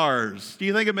jars. Do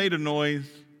you think it made a noise?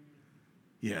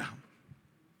 Yeah.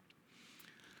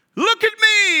 Look at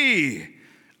me!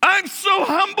 I'm so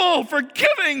humble for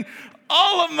giving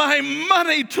all of my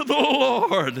money to the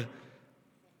Lord.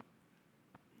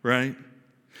 Right?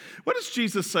 What does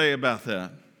Jesus say about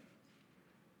that?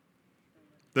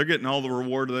 They're getting all the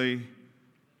reward they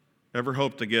ever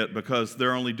hoped to get because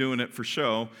they're only doing it for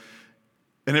show.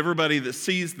 And everybody that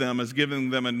sees them is giving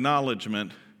them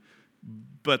acknowledgement,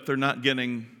 but they're not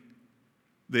getting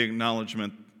the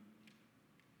acknowledgement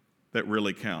that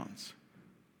really counts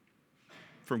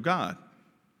from God.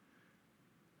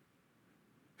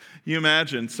 You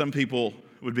imagine some people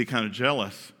would be kind of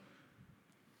jealous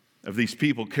of these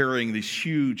people carrying these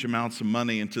huge amounts of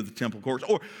money into the temple courts.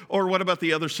 Or what about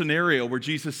the other scenario where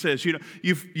Jesus says, you know,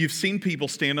 you've seen people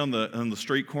stand on the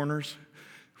street corners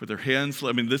with their hands.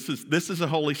 I mean, this is a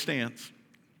holy stance.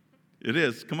 It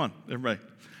is. Come on, everybody.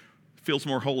 It feels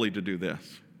more holy to do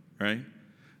this, right,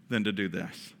 than to do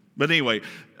this. But anyway,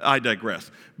 I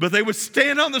digress. But they would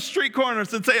stand on the street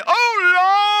corners and say, "Oh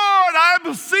Lord, I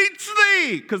beseech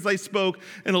thee," because they spoke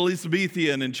in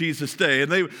Elizabethan in Jesus' day.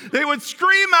 And they would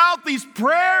scream out these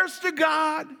prayers to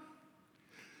God.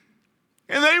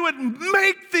 And they would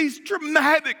make these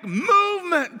dramatic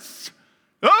movements.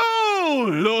 "Oh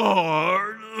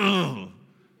Lord." Ugh.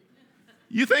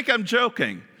 You think I'm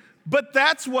joking, but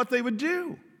that's what they would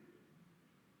do.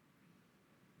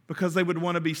 Because they would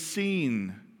want to be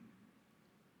seen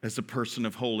as a person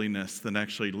of holiness than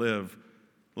actually live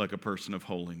like a person of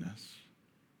holiness.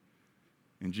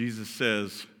 And Jesus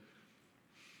says,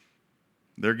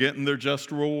 they're getting their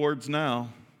just rewards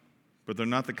now, but they're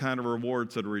not the kind of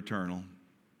rewards that are eternal.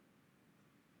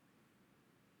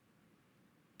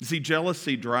 You see,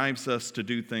 jealousy drives us to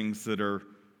do things that are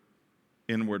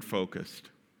inward focused.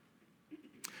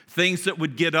 Things that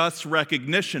would get us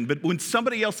recognition. But when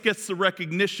somebody else gets the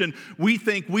recognition we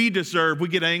think we deserve, we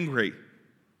get angry.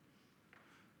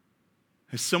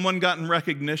 Has someone gotten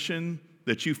recognition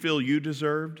that you feel you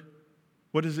deserved?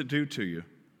 What does it do to you?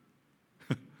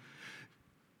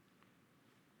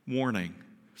 Warning,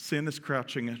 sin is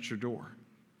crouching at your door.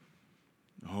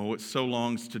 Oh, it so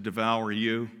longs to devour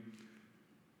you,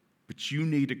 but you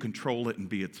need to control it and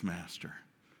be its master.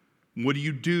 What do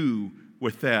you do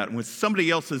with that? When somebody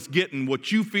else is getting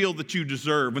what you feel that you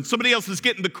deserve, when somebody else is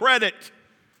getting the credit,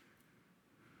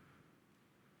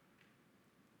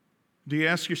 do you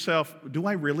ask yourself, do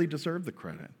I really deserve the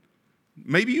credit?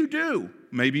 Maybe you do,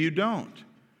 maybe you don't.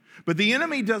 But the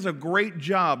enemy does a great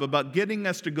job about getting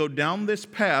us to go down this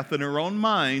path in our own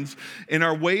minds, in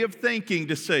our way of thinking,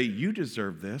 to say, you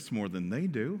deserve this more than they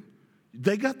do.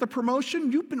 They got the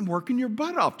promotion, you've been working your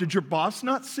butt off. Did your boss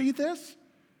not see this?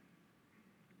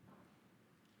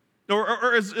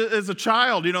 Or as a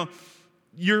child, you know,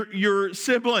 your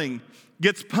sibling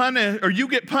gets punished, or you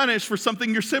get punished for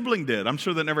something your sibling did. I'm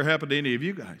sure that never happened to any of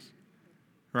you guys,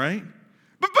 right?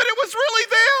 But it was really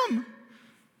them.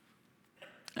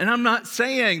 And I'm not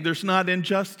saying there's not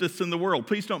injustice in the world.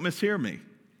 Please don't mishear me.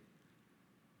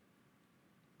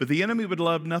 But the enemy would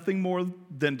love nothing more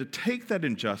than to take that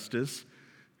injustice,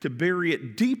 to bury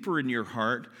it deeper in your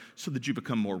heart so that you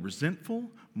become more resentful,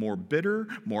 more bitter,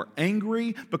 more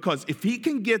angry. Because if he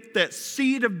can get that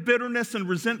seed of bitterness and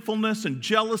resentfulness and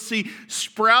jealousy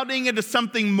sprouting into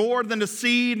something more than a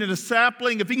seed and a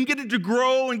sapling, if he can get it to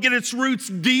grow and get its roots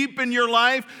deep in your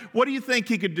life, what do you think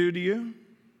he could do to you?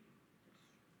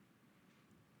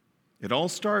 It all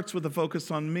starts with a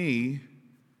focus on me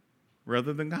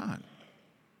rather than God.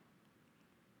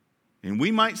 And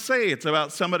we might say it's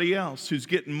about somebody else who's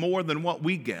getting more than what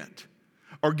we get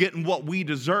or getting what we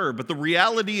deserve. But the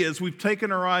reality is we've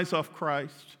taken our eyes off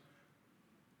Christ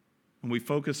and we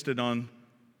focused it on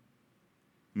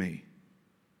me.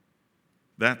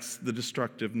 That's the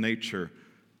destructive nature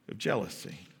of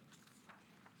jealousy.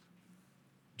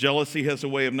 Jealousy has a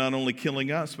way of not only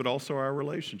killing us, but also our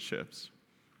relationships.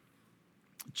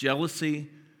 Jealousy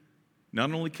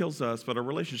Not only kills us, but our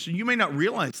relationship. You may not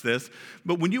realize this,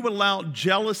 but when you allow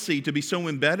jealousy to be so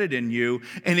embedded in you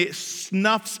and it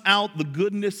snuffs out the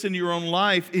goodness in your own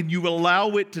life and you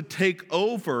allow it to take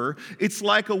over, it's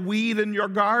like a weed in your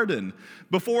garden.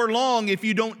 Before long, if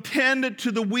you don't tend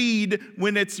to the weed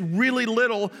when it's really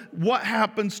little, what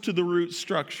happens to the root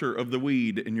structure of the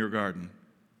weed in your garden?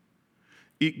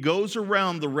 It goes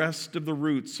around the rest of the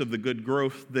roots of the good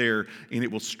growth there, and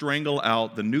it will strangle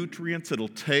out the nutrients. It'll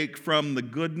take from the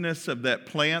goodness of that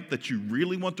plant that you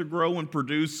really want to grow and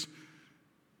produce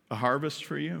a harvest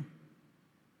for you.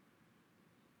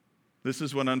 This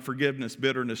is what unforgiveness,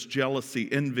 bitterness, jealousy,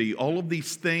 envy, all of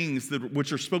these things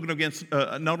which are spoken against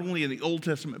not only in the Old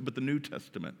Testament but the New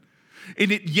Testament.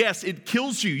 And it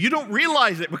kills you. You don't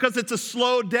realize it because it's a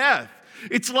slow death.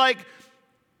 It's like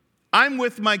I'm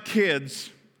with my kids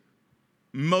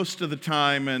most of the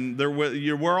time, and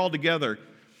we're all together.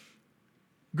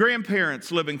 Grandparents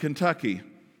live in Kentucky,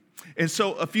 and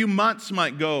so a few months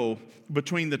might go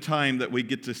between the time that we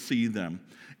get to see them.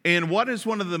 And what is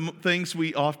one of the things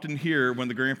we often hear when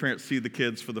the grandparents see the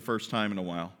kids for the first time in a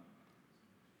while?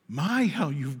 My, how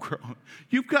you've grown.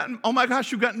 Oh my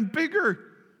gosh, you've gotten bigger,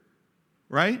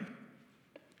 right?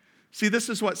 See, this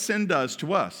is what sin does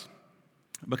to us.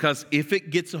 Because if it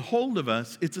gets a hold of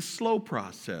us, it's a slow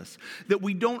process that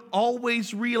we don't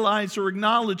always realize or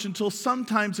acknowledge until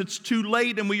sometimes it's too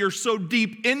late and we are so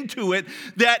deep into it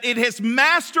that it has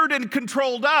mastered and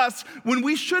controlled us when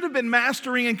we should have been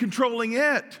mastering and controlling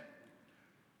it.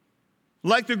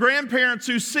 Like the grandparents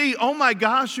who see, oh my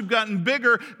gosh, you've gotten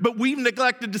bigger, but we've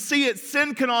neglected to see it.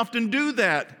 Sin can often do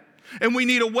that. And we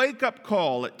need a wake-up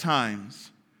call at times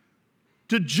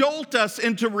to jolt us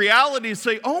into reality and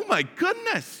say, oh my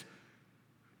goodness,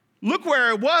 look where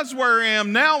I was, where I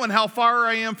am now, and how far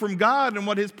I am from God and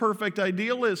what His perfect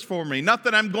ideal is for me. Not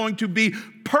that I'm going to be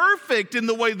perfect in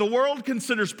the way the world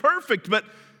considers perfect, but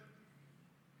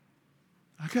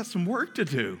I got some work to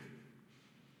do.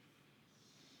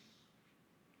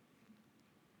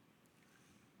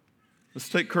 Let's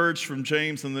take courage from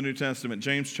James in the New Testament.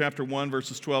 James chapter 1,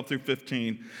 verses 12 through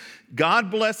 15.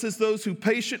 God blesses those who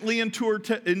patiently endure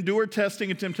testing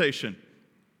and temptation.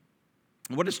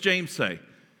 What does James say?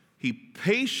 He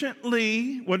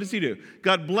patiently, what does he do?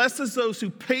 God blesses those who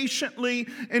patiently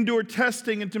endure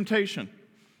testing and temptation.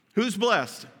 Who's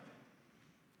blessed?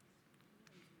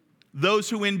 Those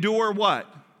who endure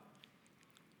what?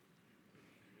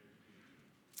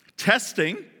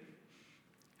 Testing.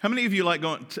 How many of you like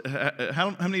going?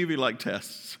 How many of you like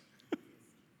tests?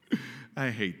 I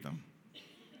hate them.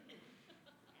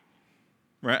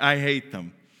 Right? I hate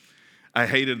them. I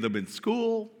hated them in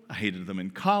school. I hated them in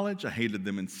college. I hated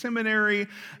them in seminary.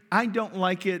 I don't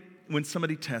like it when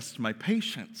somebody tests my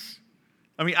patience.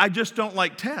 I mean, I just don't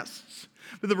like tests.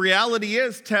 But the reality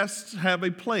is, tests have a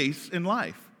place in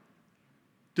life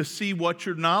to see what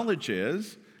your knowledge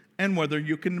is and whether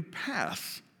you can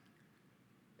pass.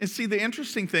 And see, the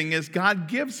interesting thing is God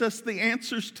gives us the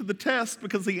answers to the test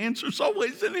because the answer's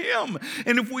always in Him.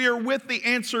 And if we are with the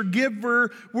answer giver,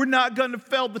 we're not going to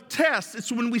fail the test.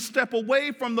 It's when we step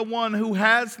away from the one who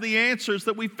has the answers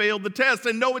that we fail the test.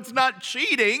 And no, it's not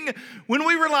cheating when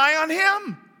we rely on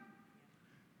Him.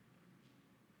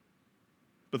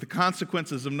 But the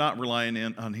consequences of not relying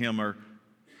on Him are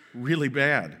really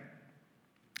bad.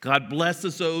 God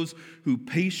blesses those who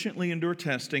patiently endure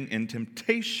testing and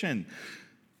temptation.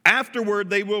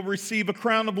 Afterward, they will receive a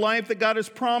crown of life that God has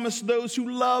promised those who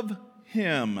love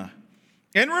Him.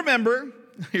 And remember,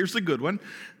 here's a good one.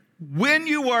 When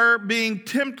you are being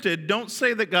tempted, don't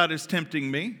say that God is tempting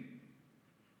me.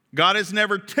 God is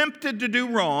never tempted to do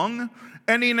wrong,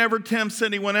 and He never tempts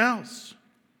anyone else.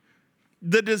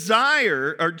 The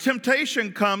desire or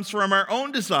temptation comes from our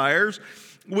own desires,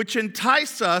 which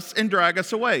entice us and drag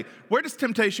us away. Where does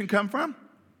temptation come from?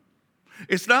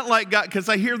 It's not like God, because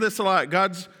I hear this a lot.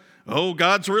 God's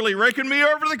really raking me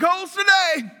over the coals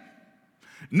today.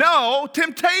 No,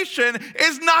 temptation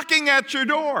is knocking at your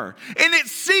door, and it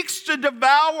seeks to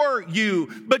devour you,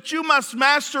 but you must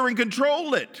master and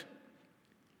control it.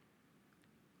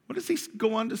 What does he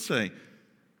go on to say?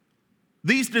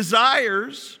 These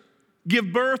desires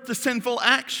give birth to sinful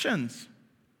actions.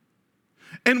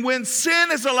 And when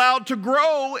sin is allowed to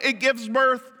grow, it gives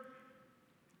birth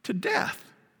to death.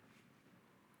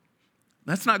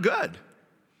 That's not good.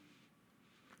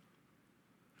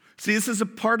 See, this is a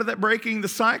part of that breaking the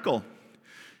cycle.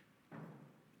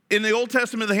 In the Old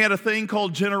Testament, they had a thing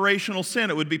called generational sin.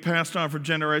 It would be passed on from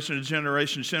generation to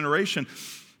generation to generation.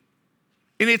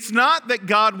 And it's not that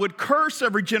God would curse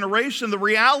every generation. The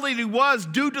reality was,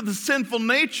 due to the sinful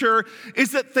nature,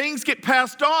 is that things get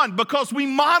passed on because we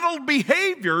model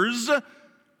behaviors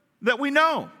that we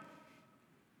know.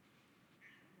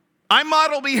 I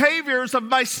model behaviors of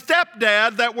my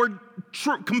stepdad that were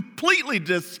completely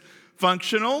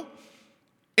dysfunctional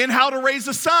in how to raise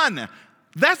a son.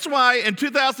 That's why in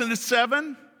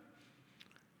 2007,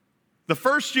 the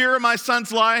first year of my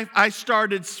son's life, I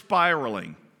started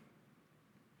spiraling.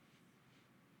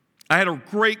 I had a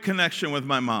great connection with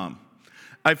my mom.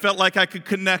 I felt like I could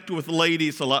connect with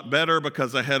ladies a lot better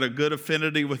because I had a good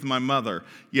affinity with my mother.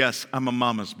 Yes, I'm a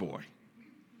mama's boy.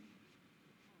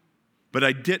 But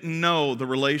I didn't know the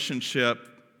relationship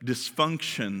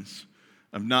dysfunctions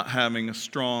of not having a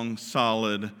strong,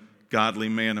 solid, godly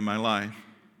man in my life.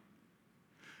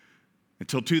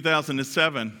 Until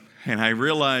 2007, and I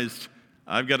realized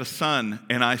I've got a son,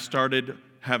 and I started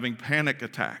having panic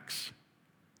attacks.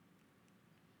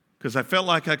 Because I felt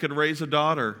like I could raise a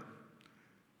daughter,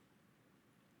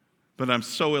 but I'm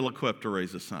so ill-equipped to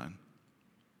raise a son.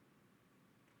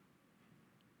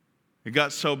 It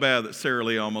got so bad that Sarah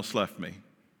Lee almost left me.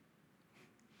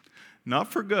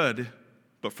 Not for good,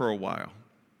 but for a while.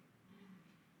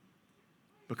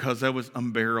 Because that was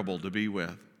unbearable to be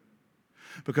with.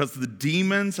 Because the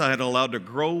demons I had allowed to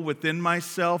grow within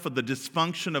myself of the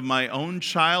dysfunction of my own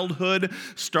childhood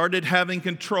started having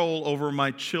control over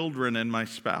my children and my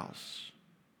spouse.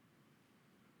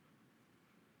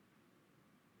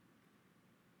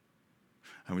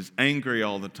 I was angry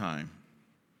all the time.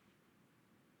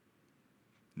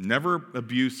 Never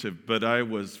abusive, but I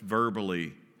was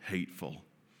verbally hateful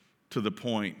to the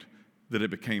point that it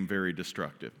became very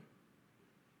destructive.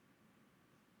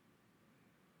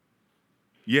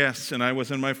 Yes, and I was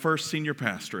in my first senior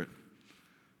pastorate.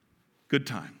 Good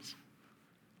times.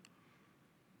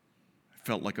 I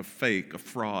felt like a fake, a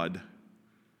fraud.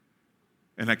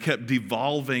 And I kept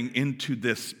devolving into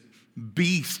this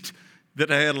beast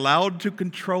that I had allowed to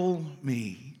control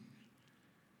me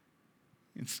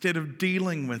instead of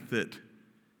dealing with it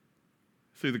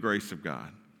through the grace of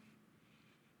God.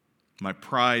 My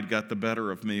pride got the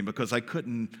better of me because I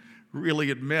couldn't really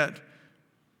admit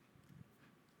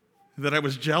that I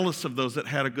was jealous of those that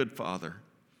had a good father.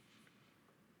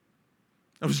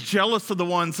 I was jealous of the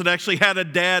ones that actually had a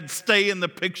dad stay in the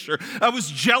picture. I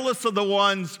was jealous of the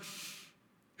ones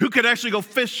who could actually go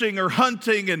fishing or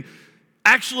hunting and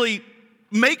actually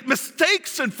make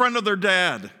mistakes in front of their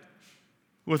dad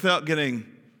without getting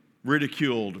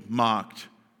ridiculed, mocked,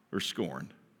 or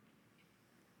scorned.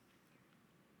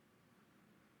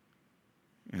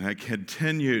 And I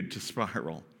continued to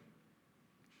spiral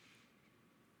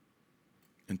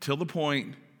until the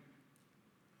point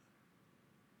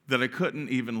that I couldn't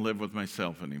even live with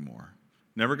myself anymore.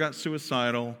 Never got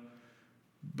suicidal,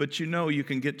 but you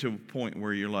can get to a point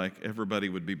where you're like, everybody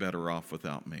would be better off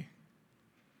without me.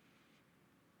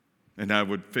 And I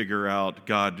would figure out,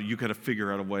 God, you got to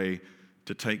figure out a way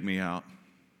to take me out.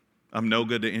 I'm no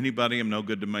good to anybody. I'm no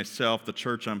good to myself. The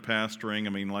church I'm pastoring,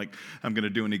 I'm going to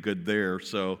do any good there,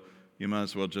 so you might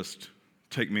as well just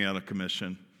take me out of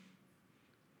commission.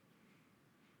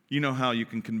 You know how you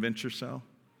can convince yourself?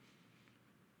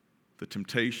 The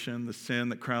temptation, the sin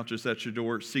that crouches at your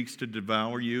door, seeks to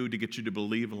devour you, to get you to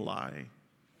believe a lie.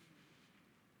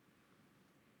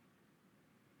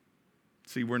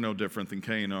 See, we're no different than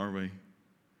Cain, are we?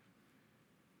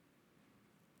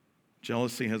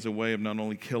 Jealousy has a way of not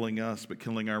only killing us, but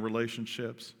killing our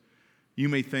relationships. You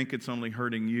may think it's only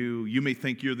hurting you. You may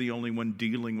think you're the only one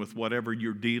dealing with whatever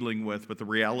you're dealing with, but the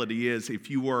reality is, if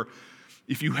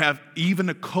you have even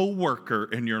a coworker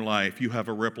in your life, you have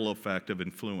a ripple effect of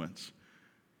influence.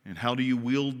 And how do you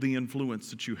wield the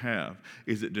influence that you have?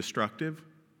 Is it destructive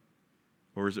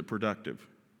or is it productive?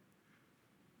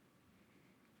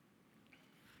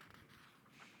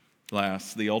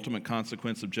 Last, the ultimate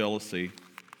consequences of jealousy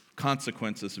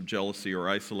are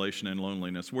isolation and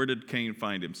loneliness. Where did Cain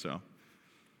find himself?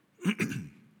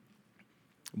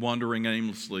 Wandering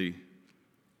aimlessly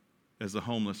as a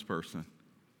homeless person.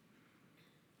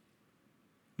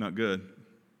 Not good.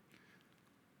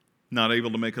 Not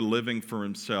able to make a living for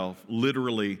himself,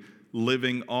 literally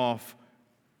living off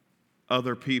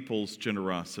other people's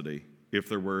generosity, if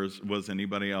there was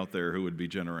anybody out there who would be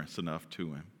generous enough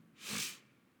to him.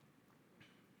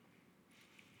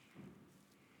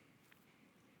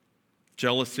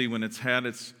 Jealousy, when it's had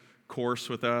its course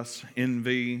with us,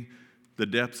 envy, the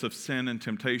depths of sin and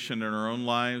temptation in our own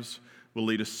lives will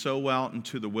lead us so out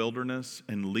into the wilderness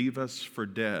and leave us for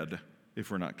dead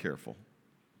if we're not careful.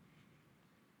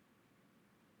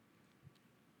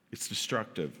 It's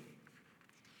destructive.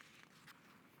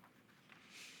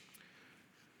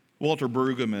 Walter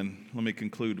Brueggemann, let me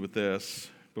conclude with this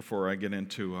before I get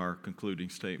into our concluding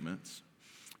statements.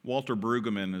 Walter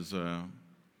Brueggemann is a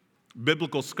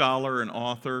biblical scholar and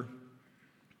author.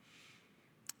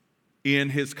 In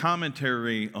his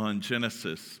commentary on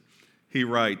Genesis, he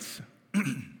writes,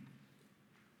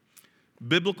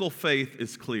 biblical faith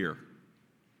is clear.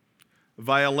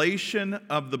 Violation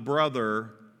of the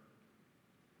brother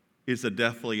is a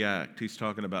deathly act. He's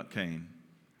talking about Cain.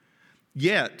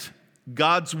 Yet,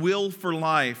 God's will for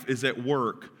life is at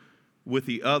work with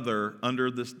the other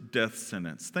under this death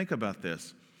sentence. Think about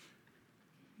this.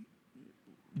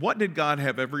 What did God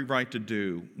have every right to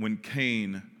do when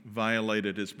Cain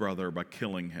violated his brother by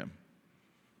killing him?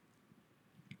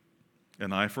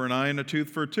 An eye for an eye and a tooth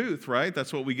for a tooth, right?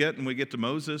 That's what we get when we get to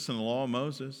Moses and the law of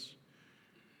Moses.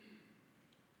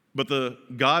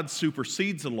 But God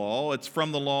supersedes the law. It's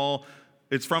from the law.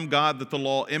 It's from God that the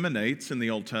law emanates in the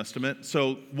Old Testament.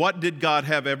 So what did God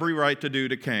have every right to do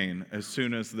to Cain as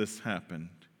soon as this happened?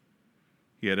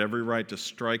 He had every right to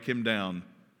strike him down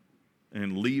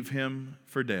and leave him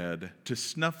for dead, to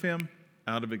snuff him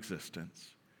out of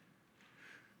existence.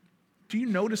 Do you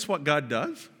notice what God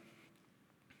does?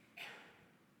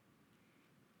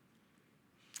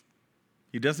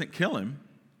 He doesn't kill him.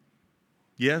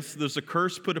 Yes, there's a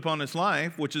curse put upon his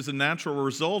life, which is a natural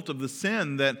result of the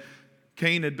sin that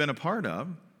Cain had been a part of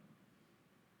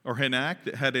or had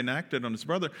enacted on his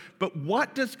brother. But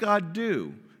what does God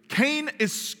do? Cain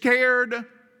is scared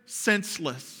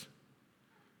senseless.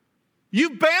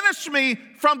 You banished me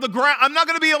from the ground. I'm not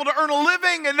going to be able to earn a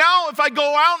living. And now if I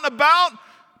go out and about,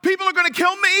 people are going to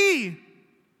kill me.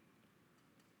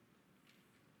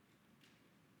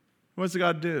 What does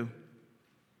God do?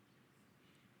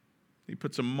 He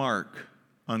puts a mark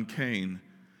on Cain.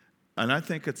 And I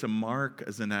think it's a mark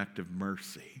as an act of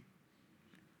mercy.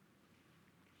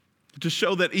 To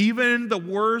show that even the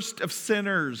worst of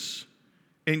sinners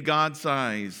in God's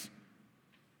eyes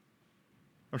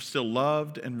are still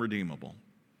loved and redeemable.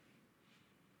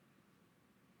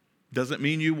 Doesn't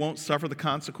mean you won't suffer the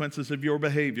consequences of your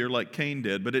behavior like Cain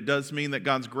did, but it does mean that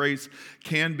God's grace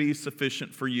can be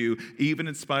sufficient for you, even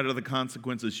in spite of the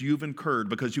consequences you've incurred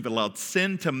because you've allowed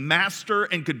sin to master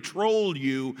and control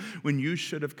you when you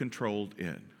should have controlled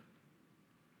it.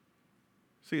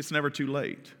 See, it's never too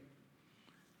late.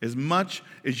 As much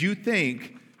as you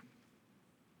think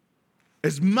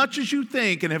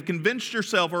and have convinced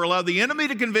yourself or allowed the enemy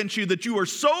to convince you that you are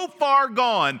so far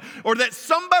gone or that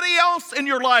somebody else in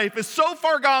your life is so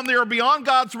far gone they are beyond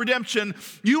God's redemption,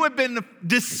 you have been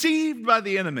deceived by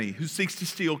the enemy who seeks to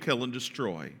steal, kill, and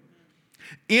destroy.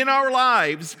 In our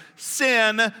lives,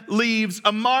 sin leaves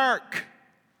a mark.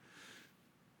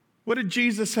 What did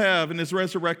Jesus have in his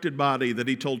resurrected body that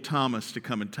he told Thomas to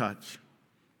come and touch?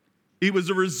 It was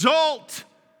a result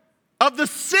of the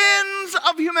sins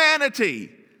of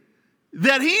humanity,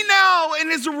 that he now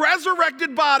in his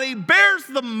resurrected body bears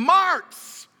the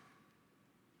marks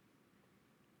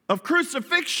of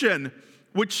crucifixion,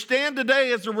 which stand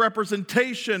today as a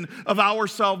representation of our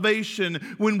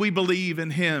salvation when we believe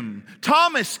in him.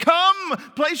 Thomas, come,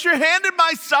 place your hand in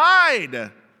my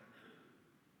side.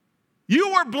 You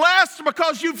are blessed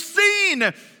because you've seen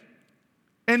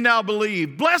and now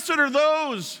believe. Blessed are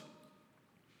those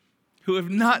who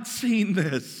have not seen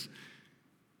this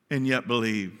and yet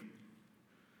believe.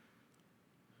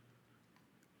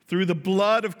 Through the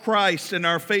blood of Christ and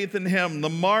our faith in him, the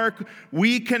mark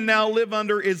we can now live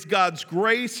under is God's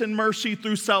grace and mercy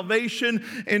through salvation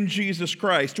in Jesus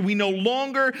Christ. We no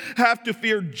longer have to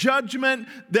fear judgment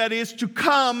that is to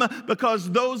come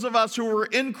because those of us who are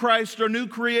in Christ are new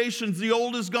creations. The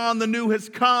old is gone, the new has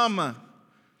come.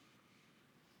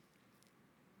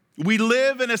 We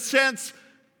live in a sense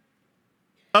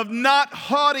of not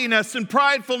haughtiness and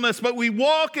pridefulness, but we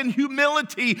walk in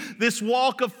humility, this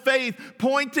walk of faith,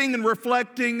 pointing and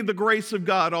reflecting the grace of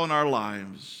God on our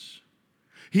lives.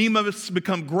 He must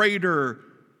become greater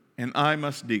and I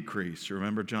must decrease. You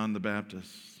remember John the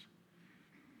Baptist?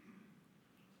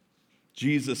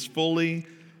 Jesus fully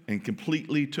and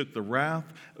completely took the wrath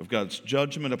of God's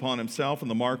judgment upon himself,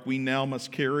 and the mark we now must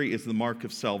carry is the mark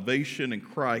of salvation in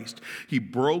Christ. He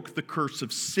broke the curse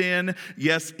of sin,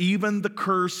 yes, even the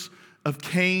curse of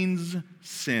Cain's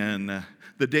sin.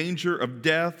 The danger of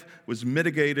death was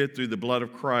mitigated through the blood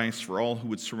of Christ for all who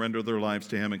would surrender their lives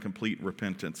to him in complete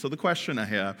repentance. So the question I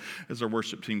have as our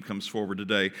worship team comes forward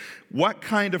today, what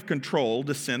kind of control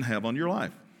does sin have on your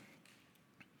life?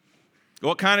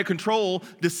 What kind of control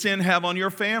does sin have on your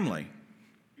family?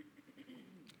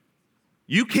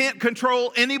 You can't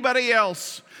control anybody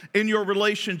else in your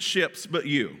relationships but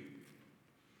you.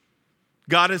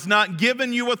 God has not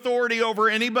given you authority over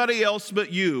anybody else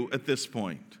but you at this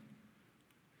point.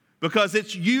 Because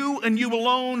it's you and you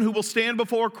alone who will stand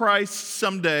before Christ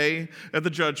someday at the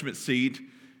judgment seat.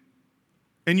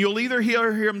 And you'll either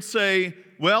hear him say,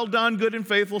 "Well done, good and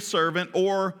faithful servant,"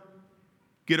 or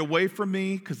 "Get away from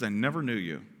me, because I never knew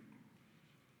you."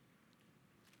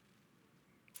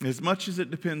 As much as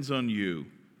it depends on you,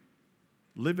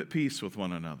 live at peace with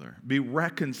one another. Be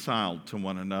reconciled to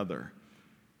one another.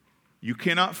 You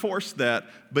cannot force that,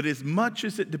 but as much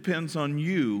as it depends on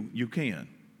you, you can.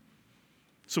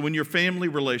 So in your family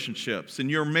relationships, in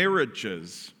your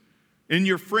marriages, in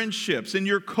your friendships, in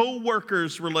your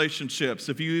co-workers' relationships,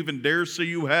 if you even dare say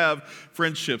you have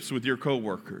friendships with your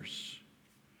co-workers.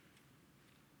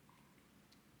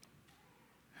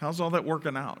 How's all that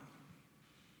working out?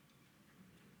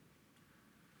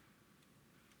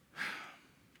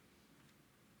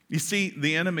 You see,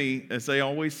 the enemy, as they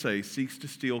always say, seeks to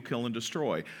steal, kill, and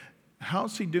destroy.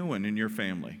 How's he doing in your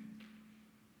family?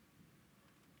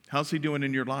 How's he doing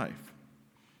in your life?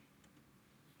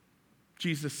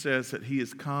 Jesus says that he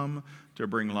has come to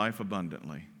bring life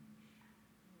abundantly.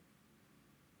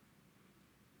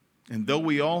 And though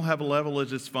we all have a level of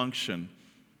dysfunction,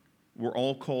 we're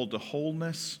all called to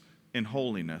wholeness and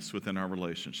holiness within our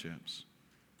relationships.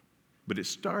 But it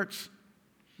starts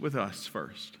with us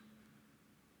first.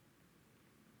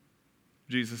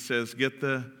 Jesus says, get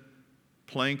the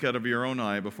plank out of your own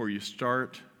eye before you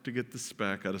start to get the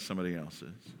speck out of somebody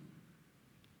else's.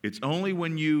 It's only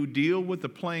when you deal with the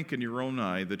plank in your own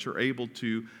eye that you're able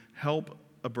to help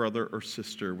a brother or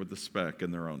sister with the speck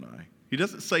in their own eye. He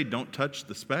doesn't say don't touch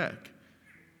the speck.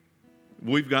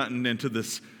 We've gotten into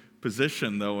this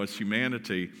position, though, as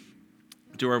humanity,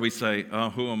 to where we say, "Oh,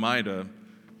 who am I to,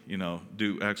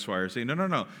 do X, Y, or Z?"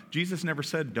 No. Jesus never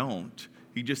said don't.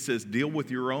 He just says deal with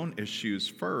your own issues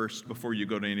first before you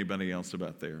go to anybody else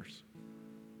about theirs.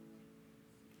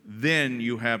 Then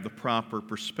you have the proper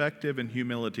perspective and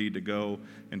humility to go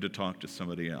and to talk to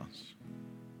somebody else.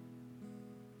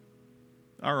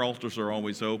 Our altars are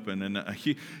always open, and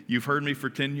you've heard me for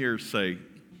 10 years say,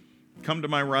 come to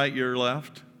my right, your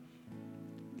left.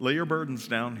 Lay your burdens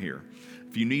down here.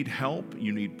 If you need help,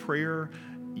 you need prayer,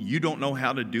 you don't know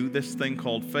how to do this thing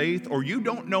called faith, or you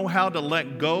don't know how to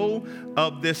let go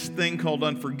of this thing called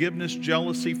unforgiveness,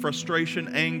 jealousy, frustration,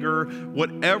 anger,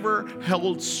 whatever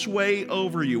held sway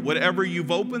over you, whatever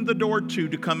you've opened the door to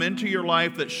come into your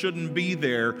life that shouldn't be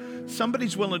there,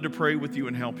 somebody's willing to pray with you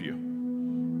and help you.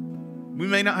 We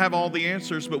may not have all the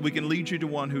answers, but we can lead you to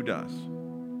one who does.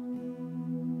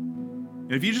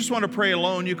 And if you just want to pray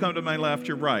alone, you come to my left,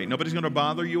 your right. Nobody's going to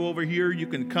bother you over here. You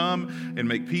can come and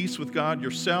make peace with God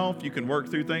yourself. You can work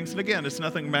through things. And again, it's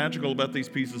nothing magical about these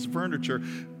pieces of furniture.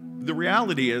 The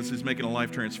reality is making a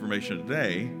life transformation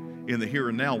today in the here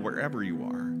and now, wherever you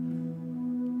are.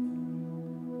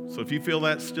 So if you feel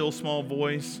that still small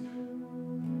voice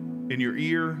in your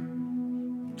ear,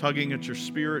 tugging at your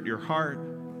spirit, your heart,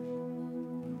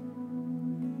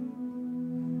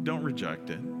 don't reject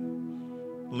it.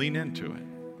 Lean into it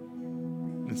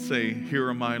and say, "Here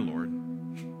am I, Lord."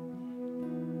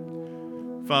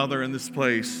 Father, in this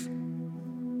place,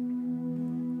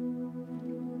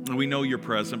 we know you're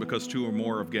present because 2 or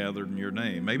more have gathered in your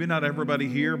name. Maybe not everybody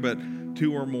here, but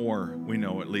 2 or more we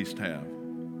know at least have.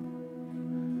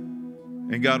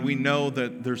 And God, we know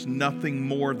that there's nothing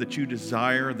more that you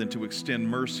desire than to extend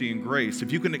mercy and grace.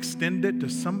 If you can extend it to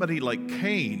somebody like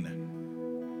Cain,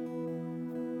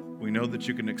 we know that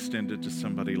you can extend it to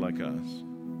somebody like us.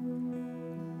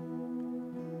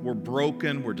 We're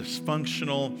broken, we're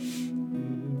dysfunctional.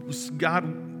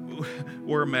 God,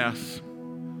 we're a mess,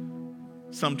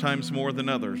 sometimes more than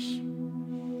others.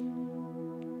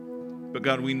 But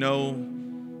God, we know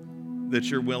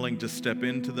that you're willing to step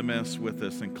into the mess with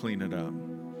us and clean it up.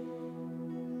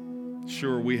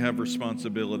 Sure, we have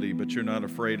responsibility, but you're not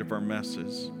afraid of our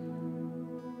messes.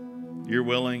 You're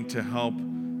willing to help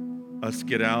us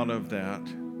get out of that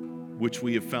which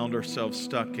we have found ourselves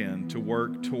stuck in, to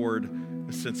work toward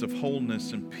a sense of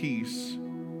wholeness and peace.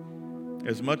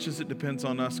 As much as it depends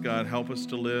on us, God, help us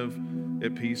to live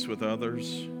at peace with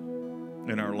others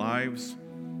in our lives.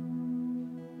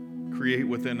 Create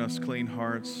within us clean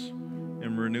hearts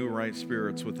and renew right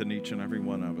spirits within each and every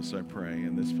one of us, I pray,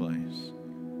 in this place.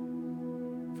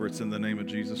 For it's in the name of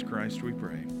Jesus Christ we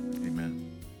pray. Amen.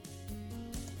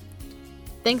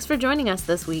 Thanks for joining us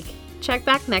this week. Check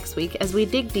back next week as we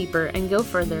dig deeper and go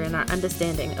further in our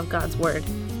understanding of God's Word.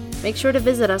 Make sure to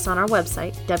visit us on our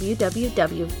website,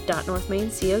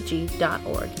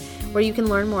 www.northmaincog.org, where you can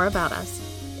learn more about us.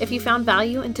 If you found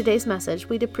value in today's message,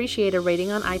 we'd appreciate a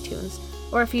rating on iTunes.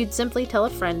 or if you'd simply tell a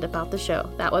friend about the show,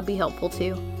 that would be helpful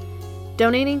too.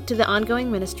 Donating to the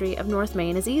ongoing ministry of North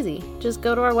Main is easy. Just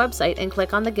go to our website and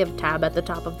click on the Give tab at the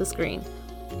top of the screen.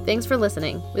 Thanks for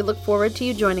listening. We look forward to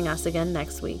you joining us again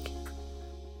next week.